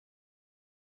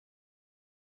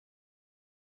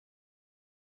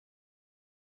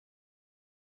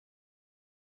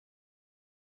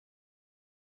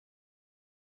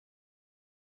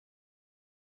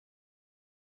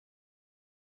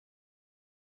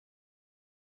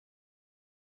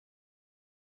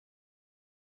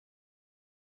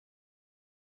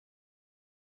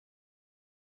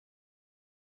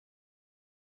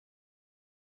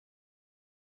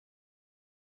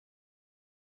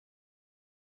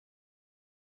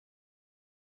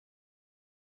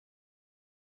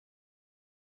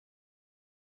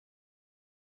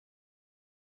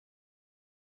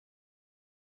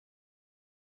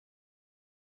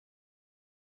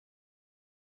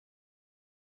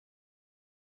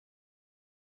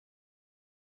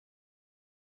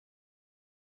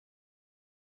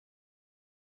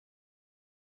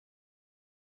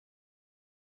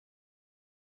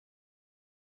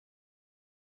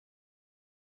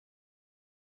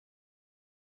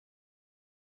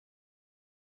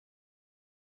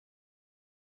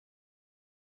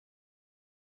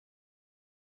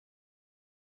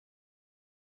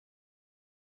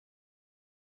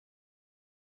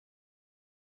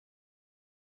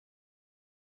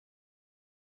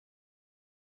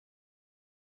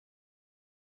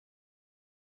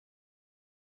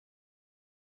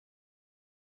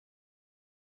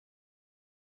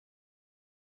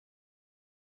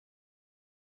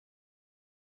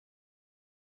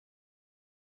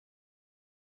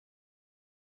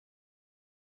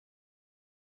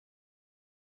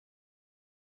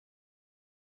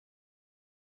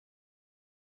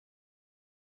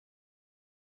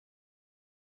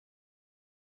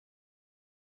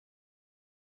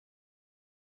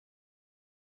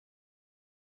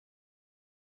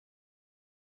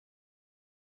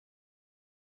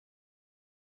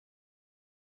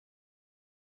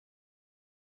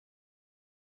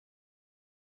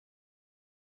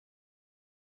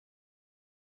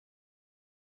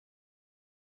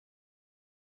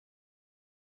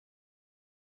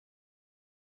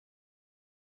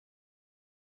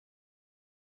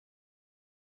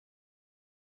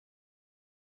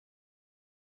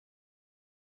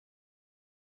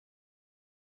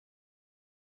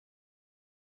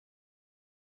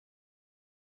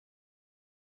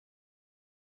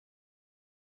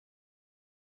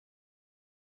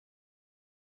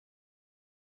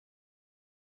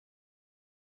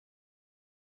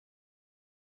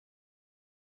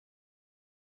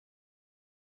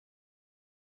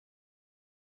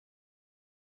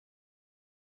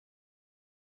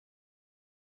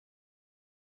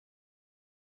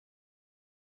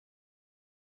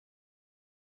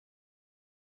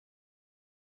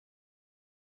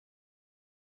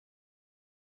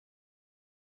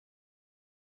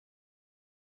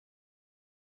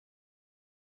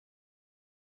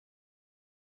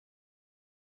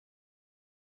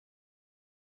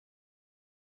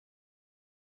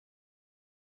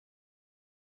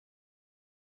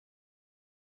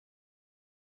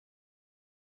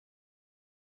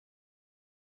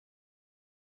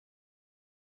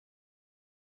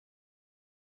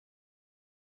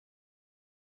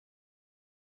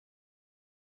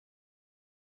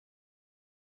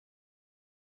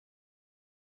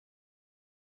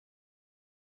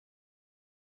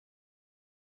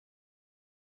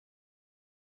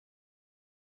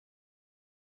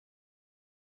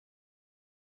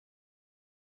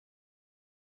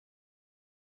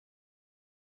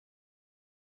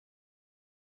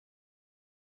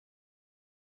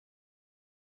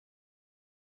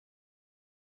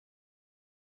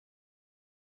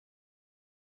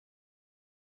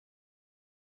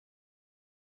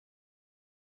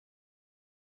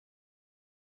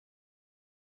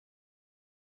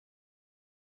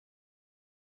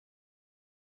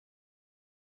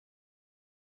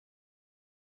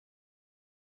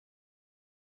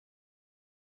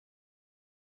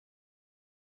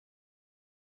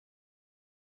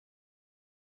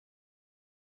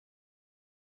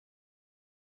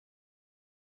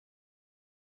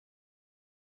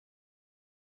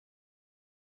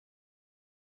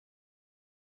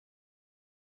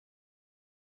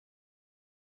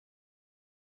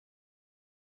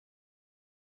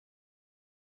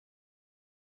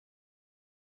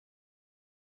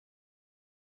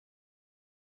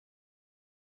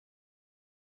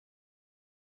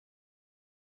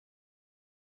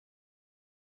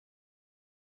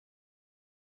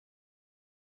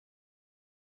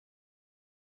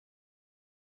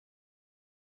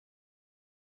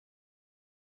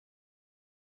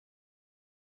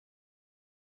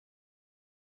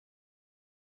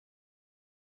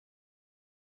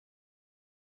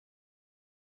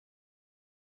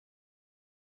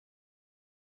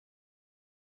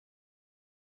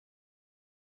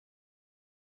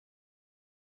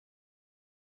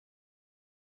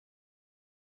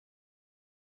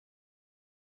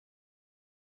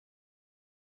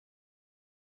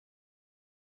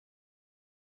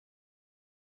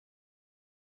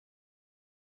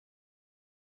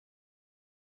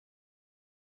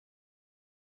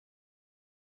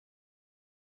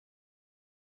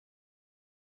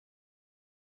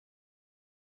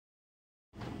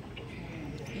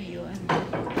Yun.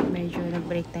 Medyo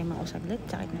nag-break time ako saglit.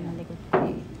 Sakit na ng likod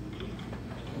ko eh.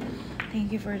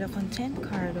 Thank you for the content,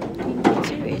 Carlo. Thank you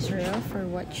to Israel for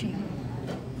watching.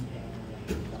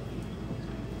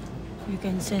 You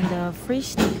can send the free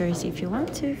stickers if you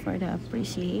want to for the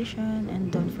appreciation, and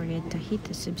don't forget to hit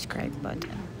the subscribe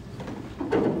button.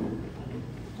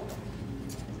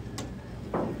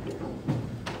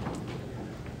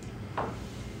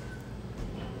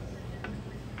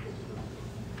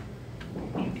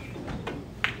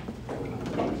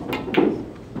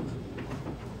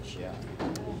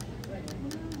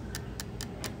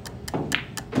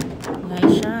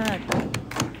 Nice shot.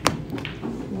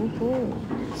 Woohoo.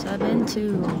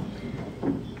 7-2.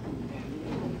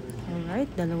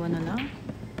 Alright, dalawa na lang.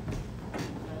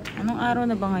 Anong araw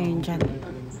na ba ngayon dyan?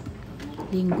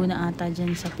 Linggo na ata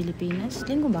dyan sa Pilipinas.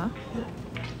 Linggo ba?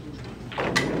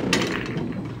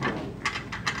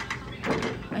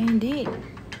 Ay, hindi.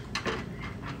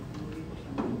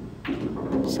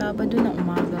 Sabado na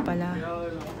umaga pala. Oh.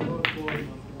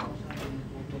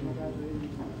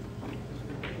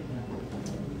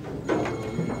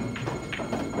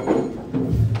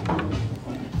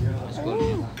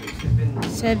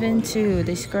 7-2.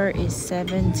 The score is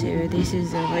 7-2. This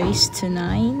is a race to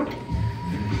 9.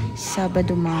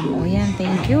 Sabado, ma'am. O yan,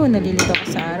 thank you. Nalilito ako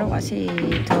sa araw kasi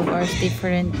 12 hours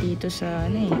different dito sa,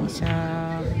 sa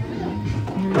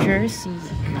New Jersey.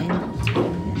 And,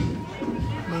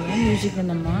 ayan, music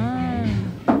na naman.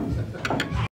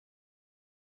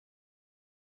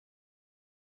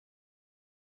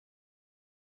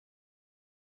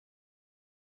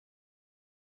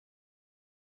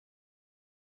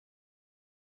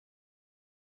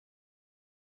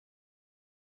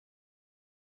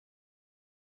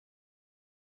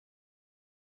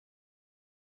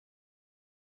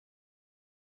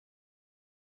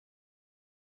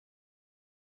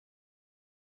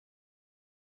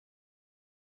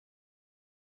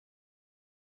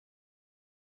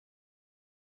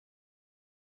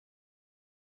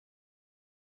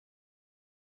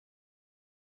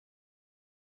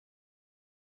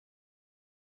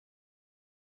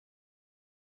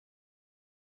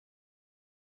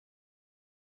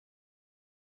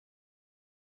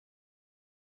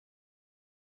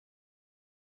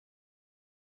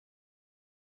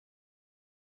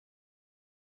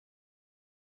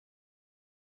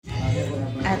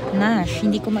 At Nash,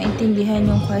 hindi ko maintindihan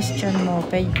yung question mo.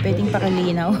 Pwedeng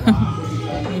pakilinaw.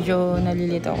 Medyo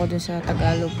nalilito ako dun sa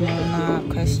Tagalog mo na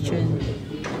question.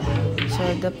 So,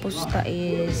 the pusta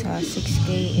is 6K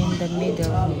in the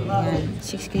middle. Yan,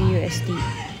 6K USD.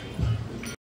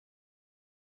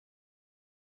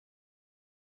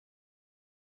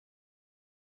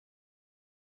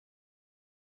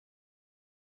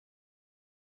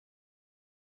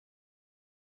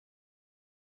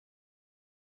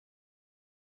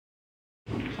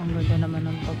 Ang ganda naman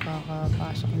ng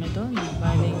pagkakapasok na doon.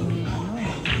 Baling,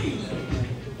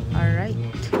 alright.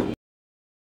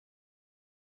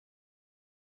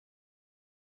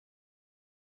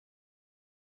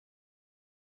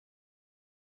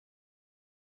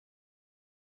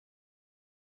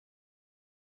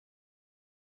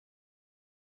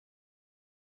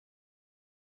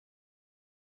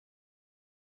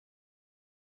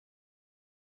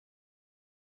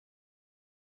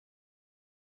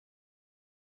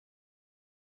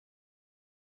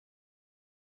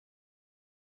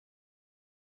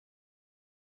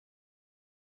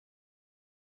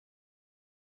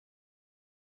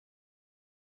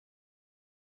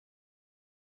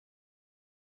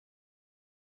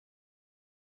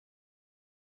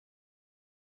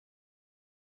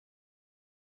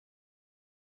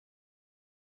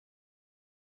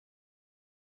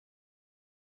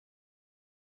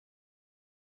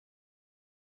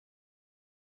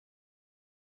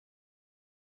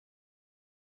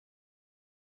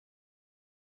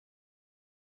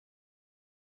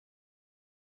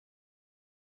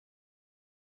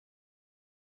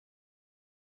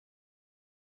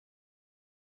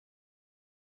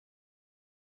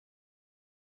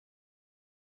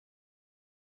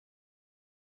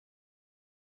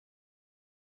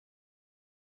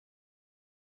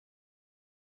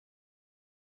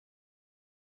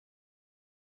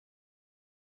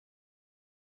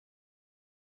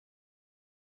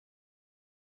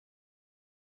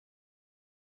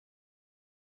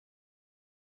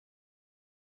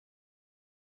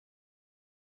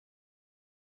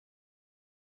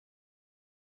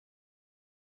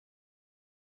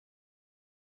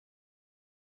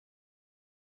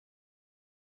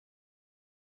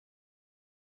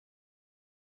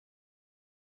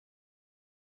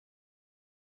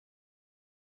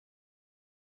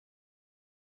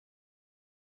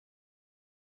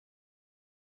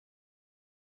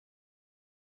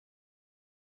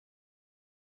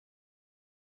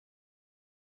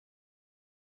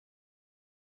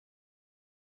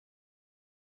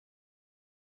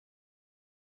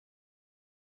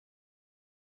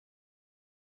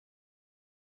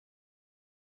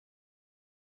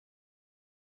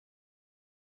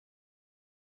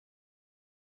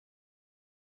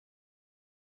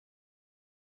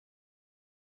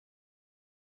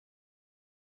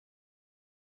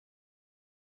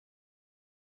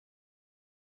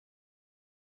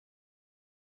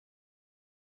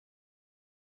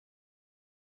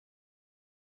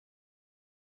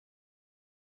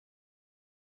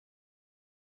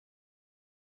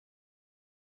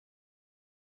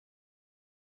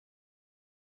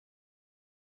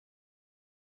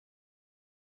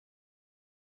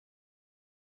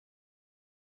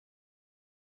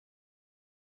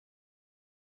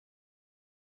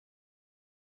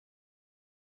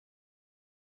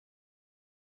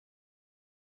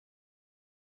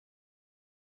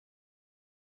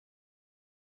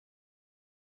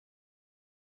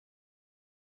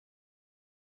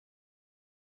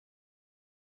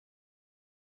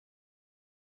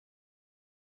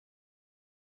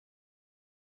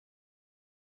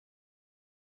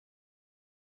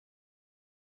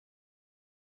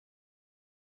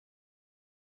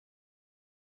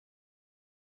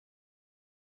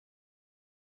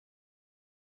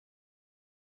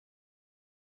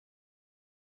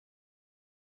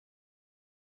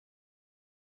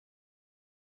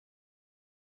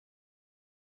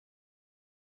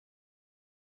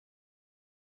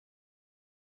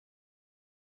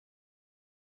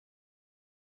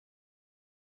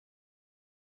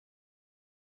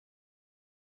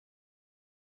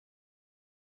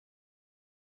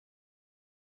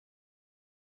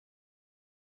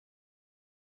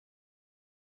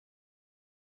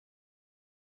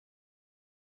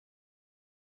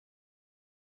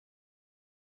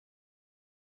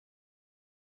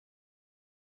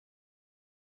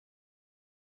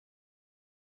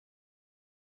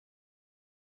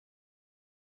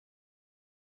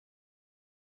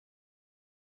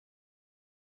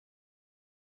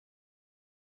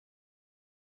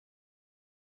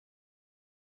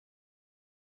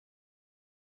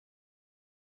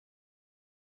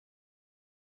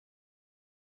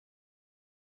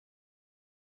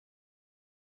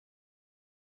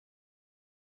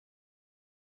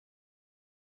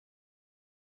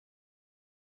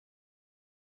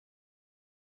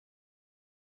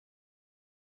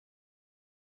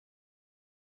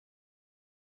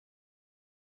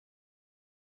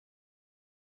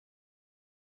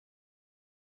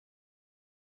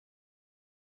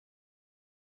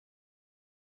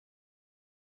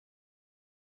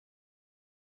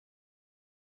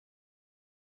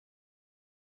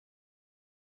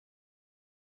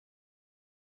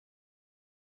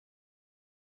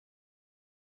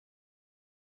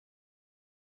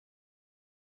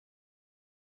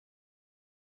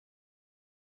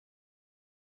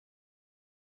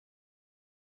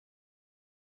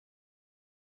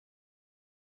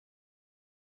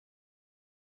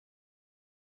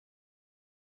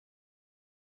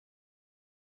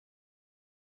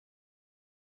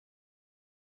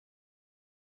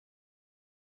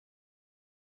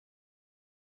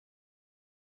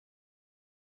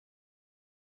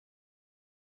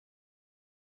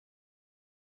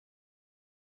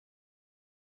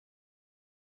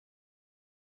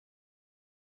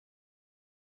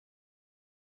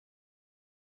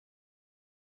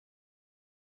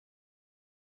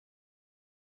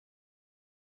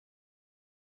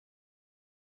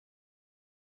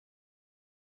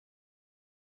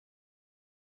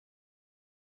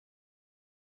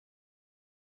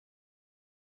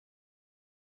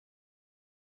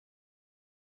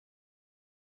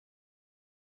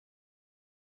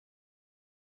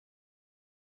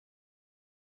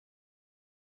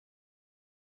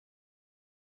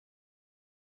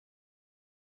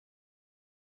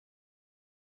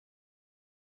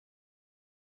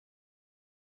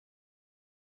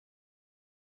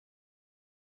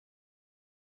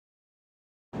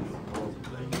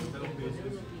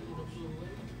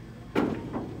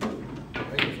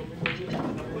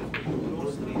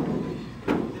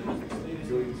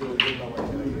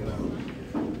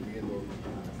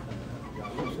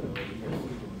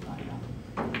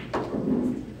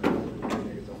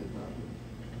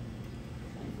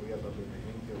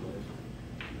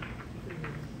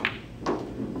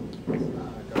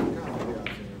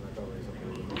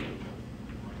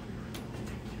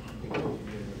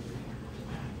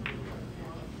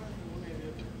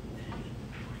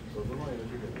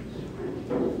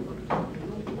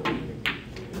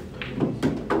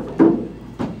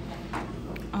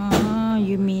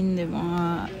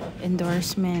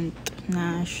 endorsement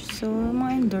Nash. So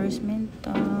mga endorsement,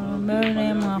 meron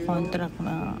na yung mga contract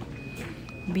na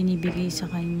binibigay sa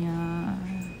kanya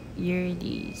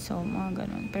yearly. So mga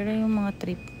ganun. Pero yung mga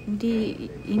trip, hindi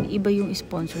iba yung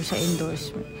sponsor sa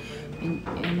endorsement.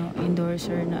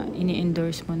 Endorser na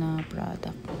ini-endorse mo na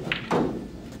product.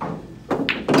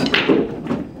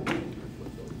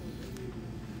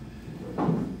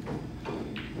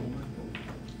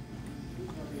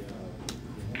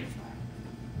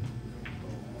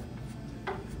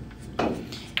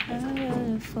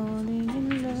 Falling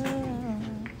in love.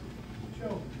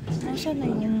 Nasaan na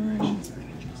yung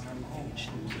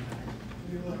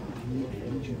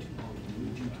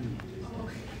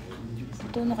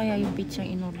ito na kaya yung pizza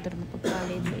in order na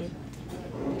pagkalit-lit.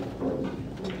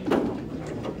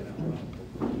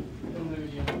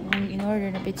 Yung in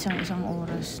order na pizza isang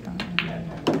oras lang.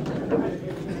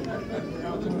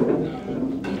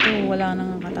 Dito wala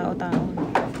nang katao-tao.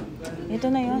 Ito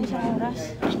na yun, isang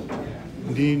oras.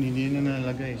 Hindi na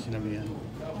nalagay, sinabihan.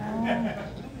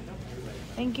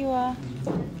 Thank you ah.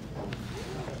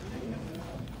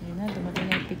 Ayun na,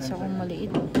 dumating na yung pizza kong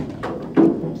maliit.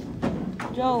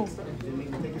 Joe!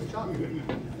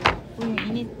 Uy, yung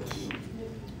init.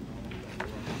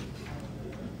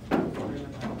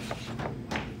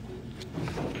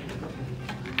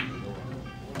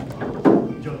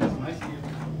 Joe, that's nice.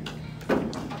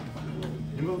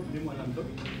 Di mo alam to?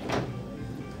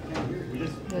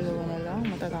 Dalawa na lang,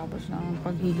 matatapos na ang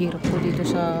paghihirap ko dito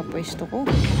sa pwesto ko.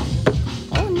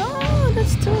 Oh no!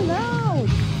 That's too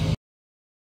loud!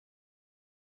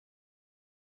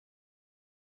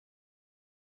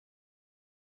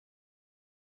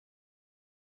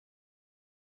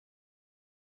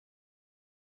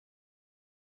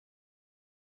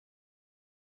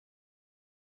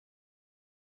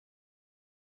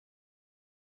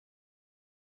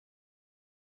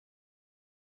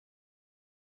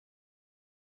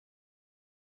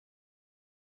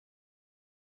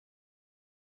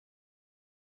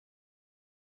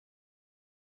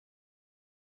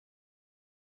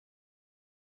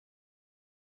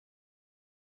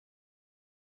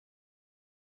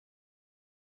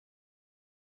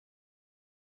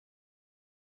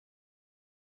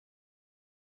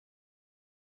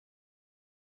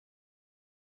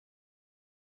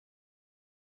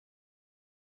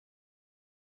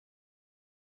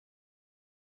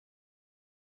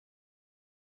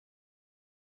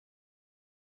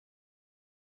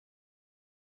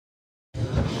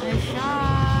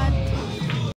 Shot!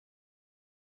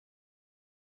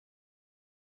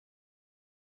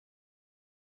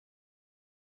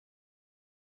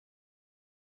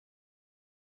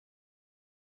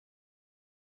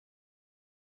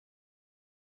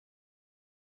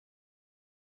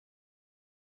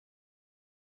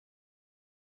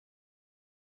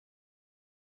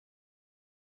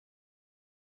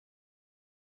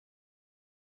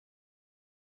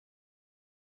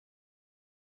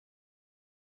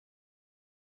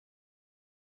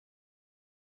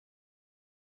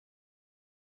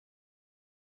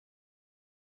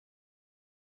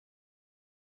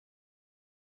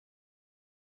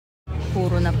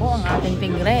 Puro na po ang ating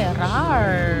tigre.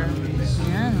 Rar!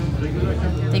 Yan.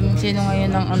 Sino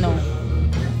ngayon ng ano?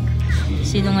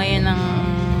 Sino ngayon ng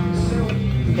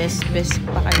best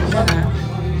pa kayo na ha?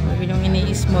 Yung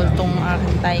ini-small tong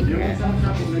aking tiger.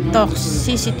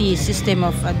 Toxicity system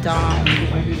of a dog.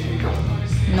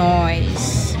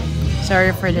 Noise.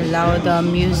 Sorry for the loud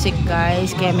music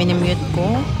guys. Kaya minimute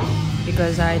ko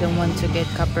because I don't want to get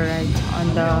copyright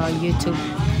on the YouTube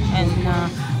and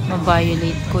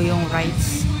ma-violate ko yung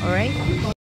rights. Alright?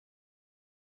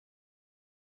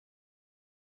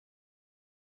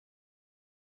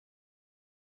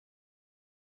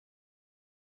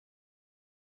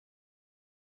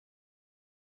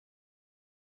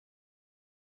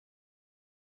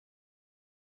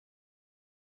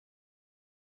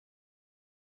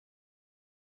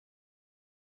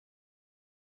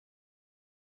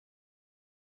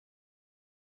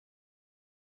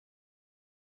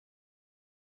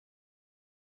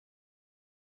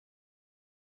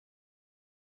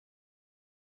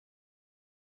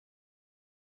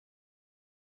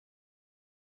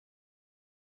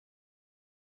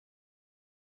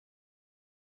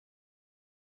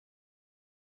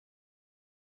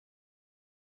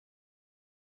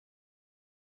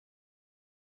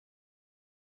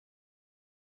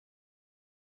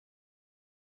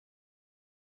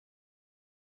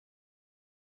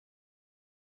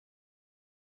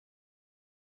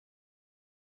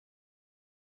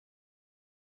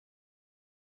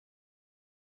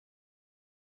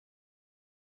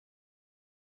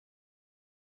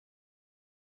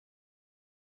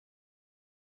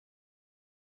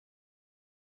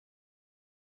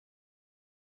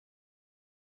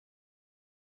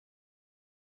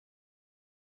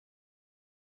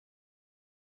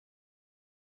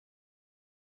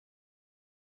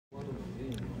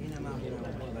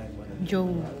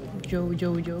 Joe.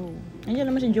 Andiyan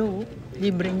naman si Joe.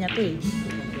 Libre niya to eh.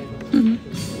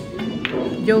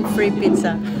 Joe free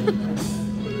pizza.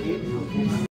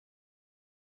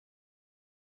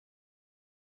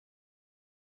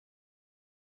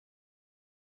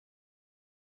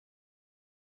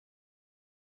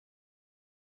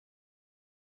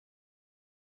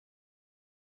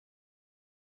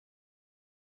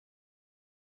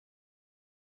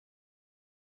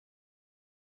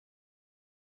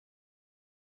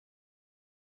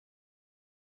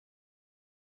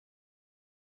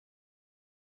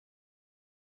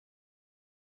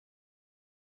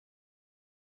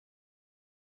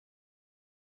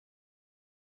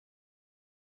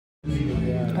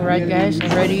 Alright guys,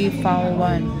 already foul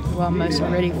one. Guama's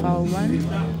already foul one.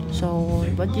 So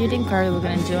what do you think Carl we're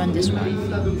gonna do on this one?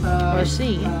 We'll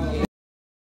see.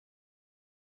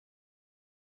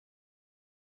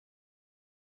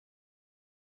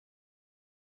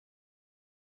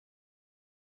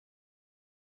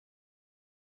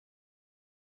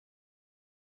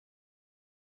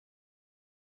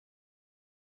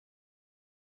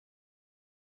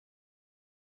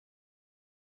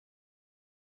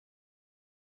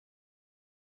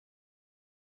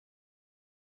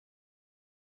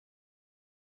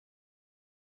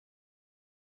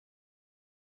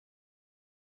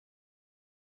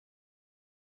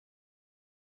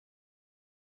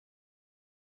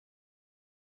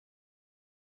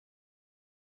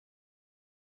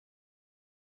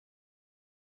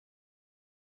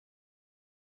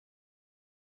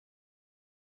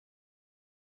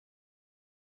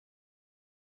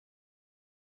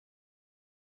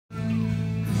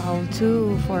 Foul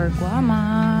 2 for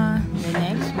Guama. The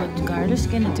next, what Carlos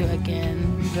gonna do again?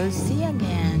 We'll see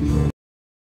again.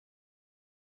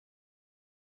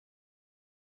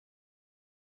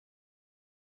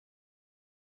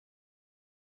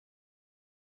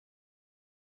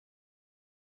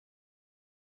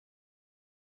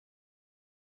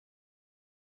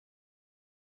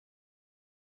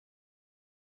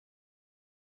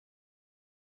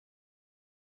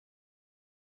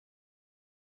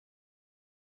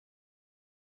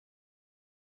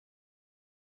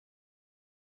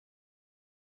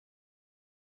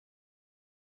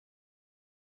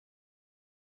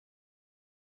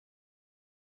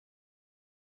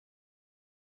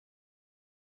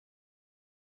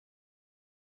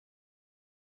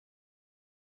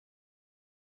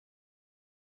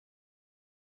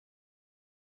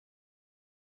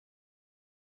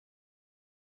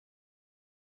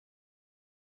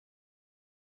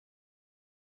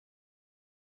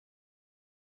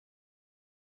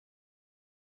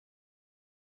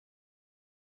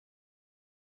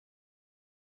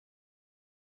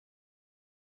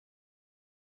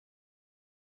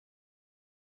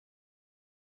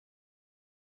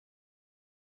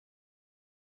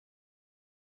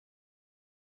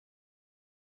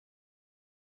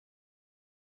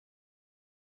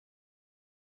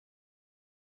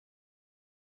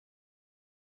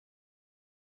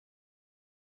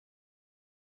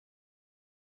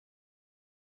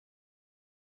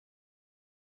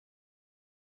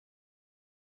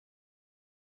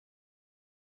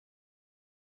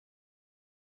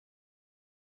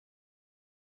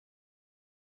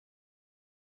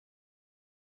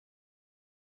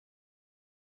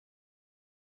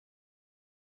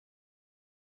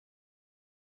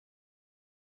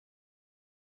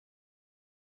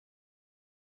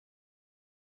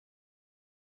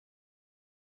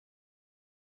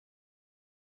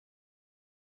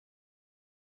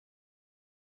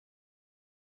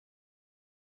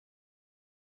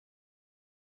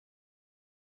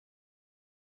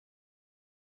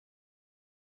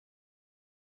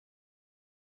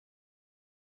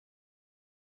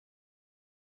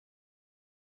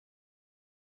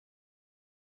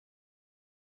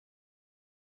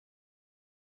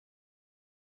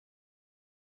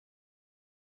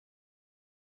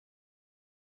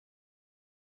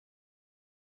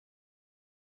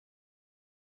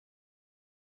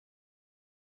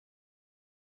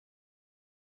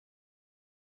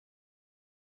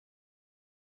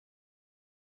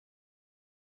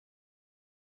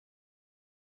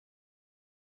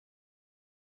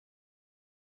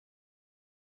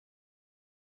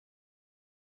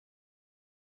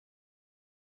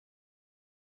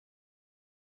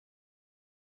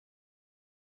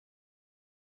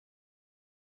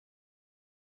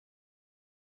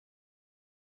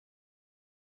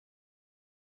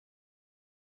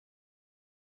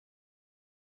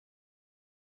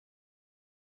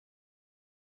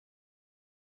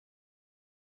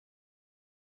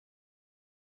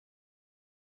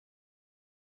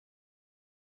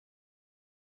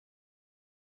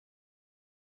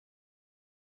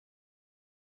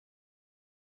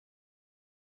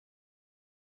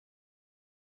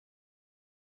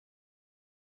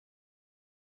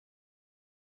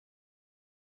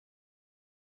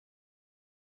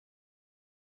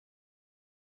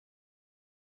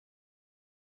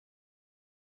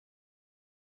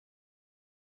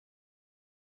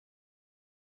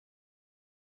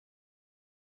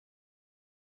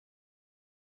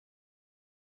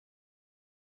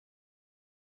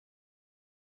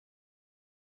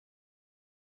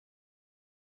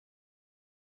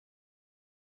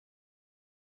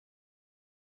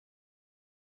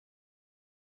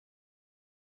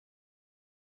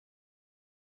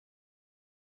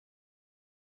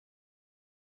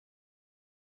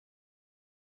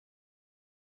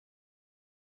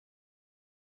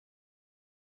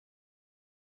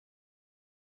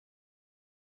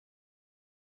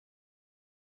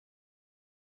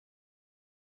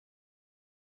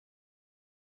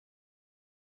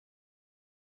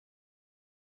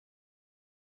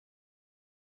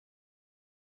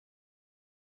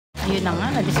 Ayun na nga,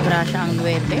 nadisgrasya ang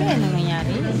 9. Anong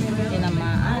nangyari?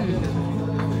 Tinamaan.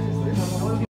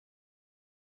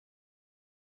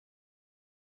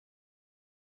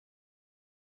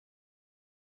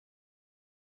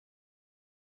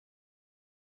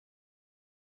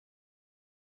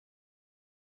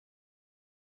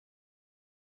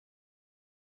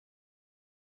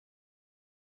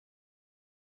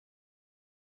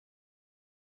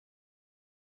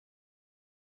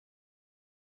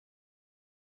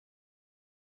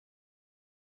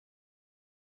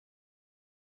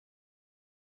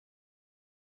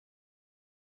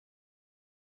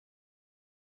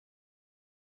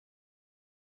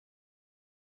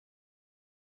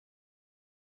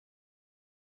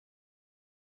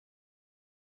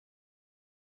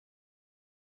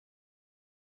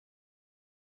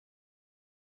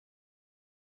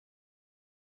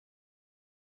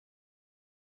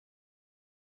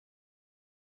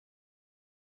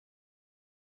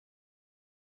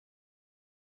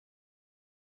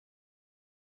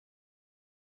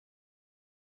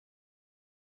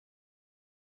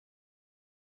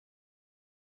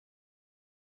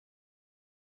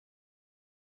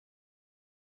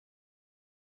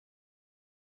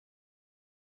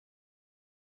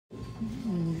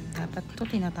 Dapat to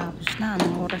tinatapos na.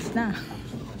 Anong oras na?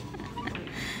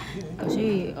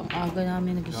 Kasi ang aga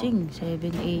namin nagising, 7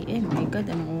 AM. My God,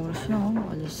 anong oras na?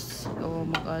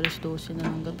 Mag-alas 12 na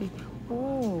ng gabi.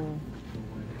 Oh,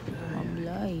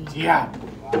 mablay. Yeah.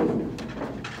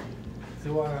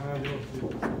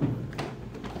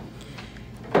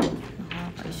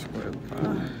 Nakaka-score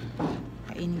pa.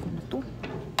 Kainin ko na to.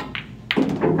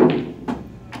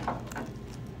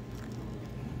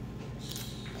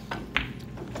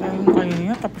 Yung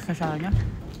kanina, tapos na siya niya.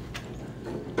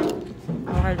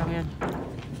 Okay lang yan.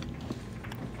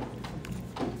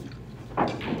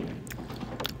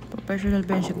 Professional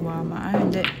ba yun si Guama?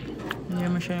 Hindi. Hindi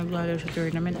naman siya naglalaro sa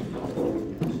tournament.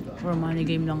 For money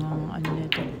game lang ang ano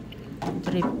nito.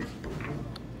 Trip.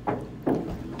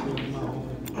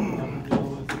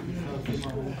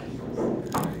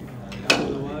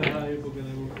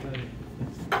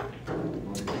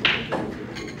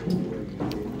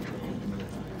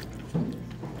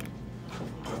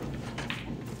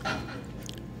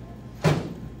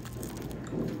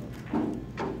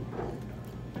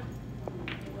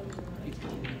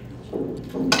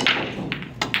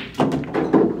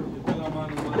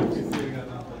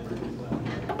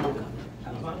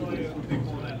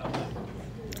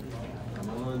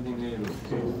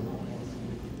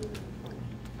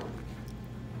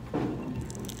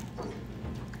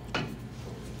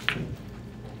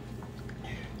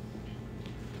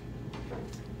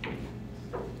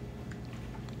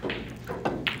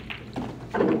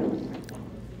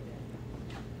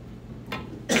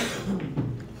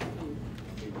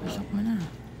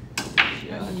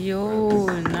 Yo,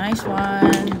 nice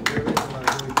one.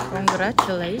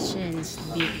 Congratulations,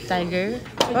 Big Tiger.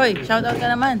 Hoy, shout out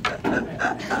ka naman.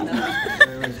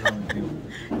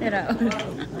 Tira.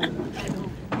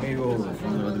 Amigo,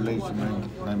 congratulations,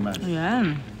 my man. Ayan.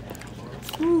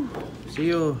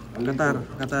 See you, Qatar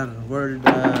World,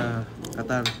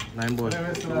 Qatar 9 ball.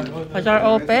 Qatar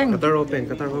Open. Qatar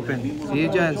Open. See you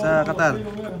dyan sa Qatar.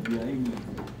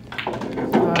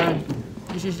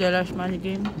 This is the last money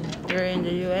game here in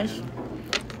the US.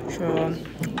 So,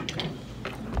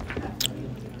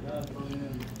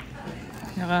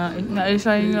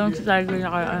 naisa yun lang si Tiger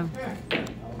na kaya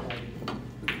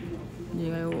hindi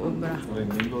kayo uubra.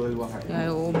 Hindi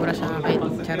kayo uubra sa akin.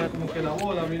 Charot.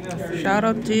 Shout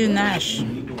out to you, Nash.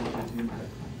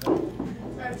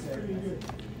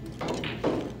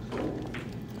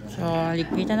 So,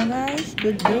 ligpitan na guys.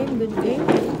 Good game, good game.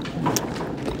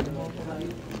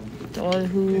 To all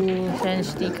who send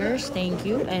stickers, thank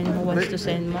you. And who wants to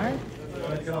send more,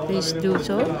 please do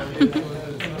so.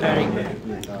 Very good.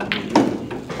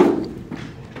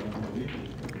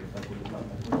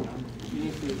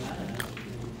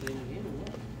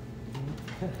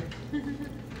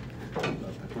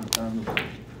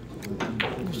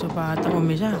 Gusto pa ata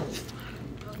umisa.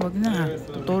 Huwag na,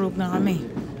 tutulog na kami.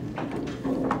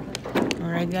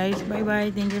 Alright guys, bye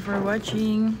bye. Thank you for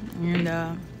watching. And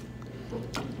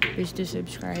please do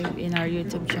subscribe in our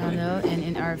YouTube channel and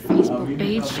in our Facebook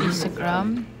page,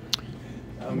 Instagram.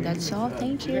 And that's all.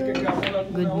 Thank you.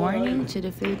 Good morning to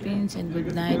the Philippines and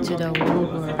good night to the whole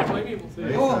world.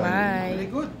 Bye.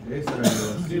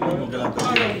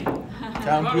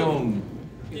 Champion.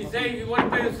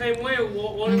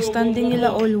 Ang standing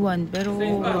nila all one, pero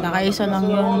nakaisa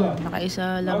lang yun.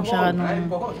 Nakaisa lang siya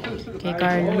nung kay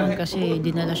Carl nun kasi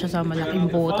dinala siya sa malaking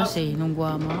botas nung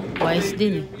Guama. Wise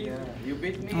din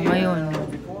Ngayon,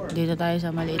 dito tayo sa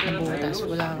maliit na butas.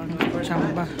 Wala kang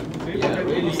tsamba.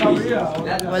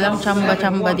 Walang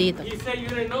tsamba-tsamba dito.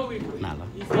 Nada.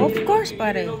 Of course,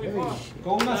 pare.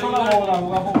 Con una sola bola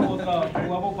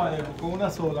jugamos parejo, con una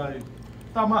sola ahí.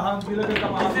 Está majando, dile que está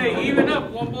majando.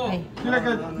 Ay. Dile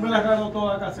que me la ganó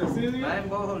toda casi así. Nine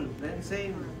ball, then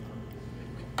same.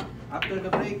 After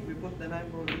the break, we put the 9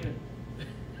 ball here.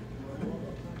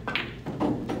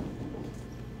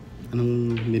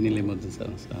 Anong binili mo dun sa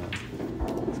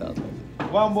outlet?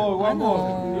 One ball.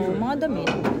 Mga damit.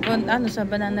 Sa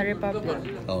Banana Republic.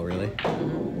 Oh, really?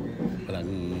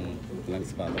 Walang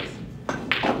sapatos?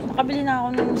 Nakabili na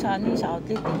ako nung sa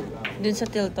outlet eh. Dun sa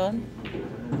Tilton.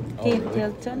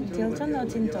 Tilton o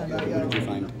Tinton? What did you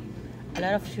find? A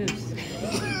lot of shoes.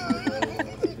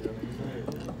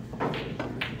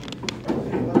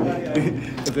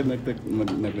 Kasi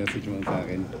nag-message mo sa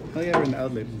akin. Oh yeah, we're in the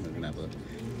outlet. Hindi na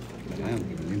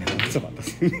ako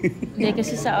sapatos. Hindi,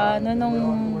 kasi sa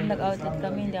nung nag-outlet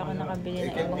kami, hindi ako nakabili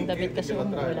ng ibang damit kasi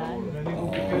umuulan.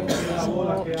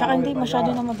 So, tsaka hindi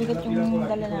masyado na mabigat yung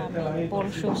dala namin. 4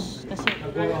 shoes. Kasi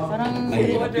parang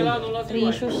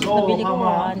 3 shoes nabili ko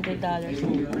 $100.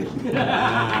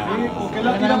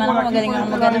 Alam mo naman ako, magaling ako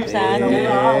maghanap sa ano.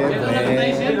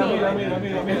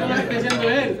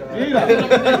 Mira.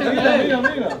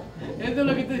 Esto es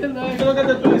lo que estoy diciendo. Esto es lo que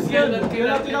te estoy diciendo. Que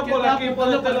la tira por aquí, por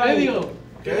el medio.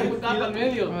 Que tapa el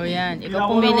medio. O yan, ikaw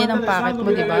pumili ng packet mo,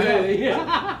 di ba?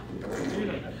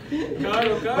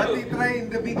 Claro. But he tried in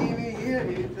the beginning here.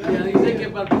 Ya dice que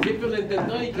al principio lo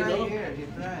intentó y que no. He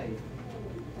tried.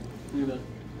 Mira.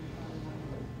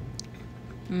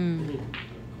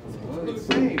 It's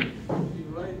same.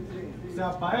 O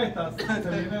sea, para esta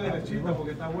se viene derechita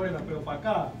porque está buena, pero para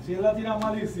acá, si él la tira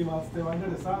malísima, te va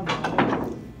enderezando, ¿no?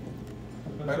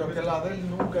 Pero que la de él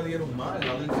nunca dieron mal,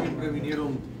 la de él siempre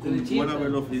vinieron con buena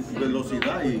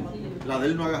velocidad y la de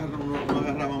él no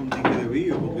agarraba un tique de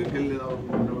vío porque es que él le daba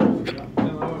buena velocidad.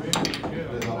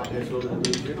 Le daba eso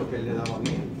que él le daba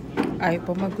bien. Ay,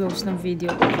 pa mag-close ng video.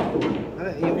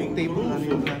 Yung table na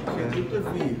yun. Si tú te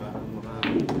fijas,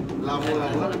 la bola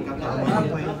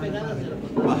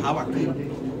bajaba aquí.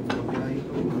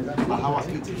 Bajaba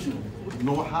aquí.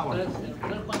 No bajaba.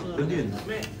 ¿Entiendes?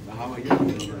 Bajaba allá.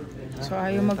 So,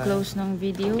 ayaw mag-close ng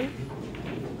video.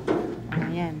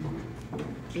 Ayan.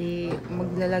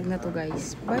 Maglalag na to,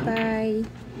 guys. Bye-bye!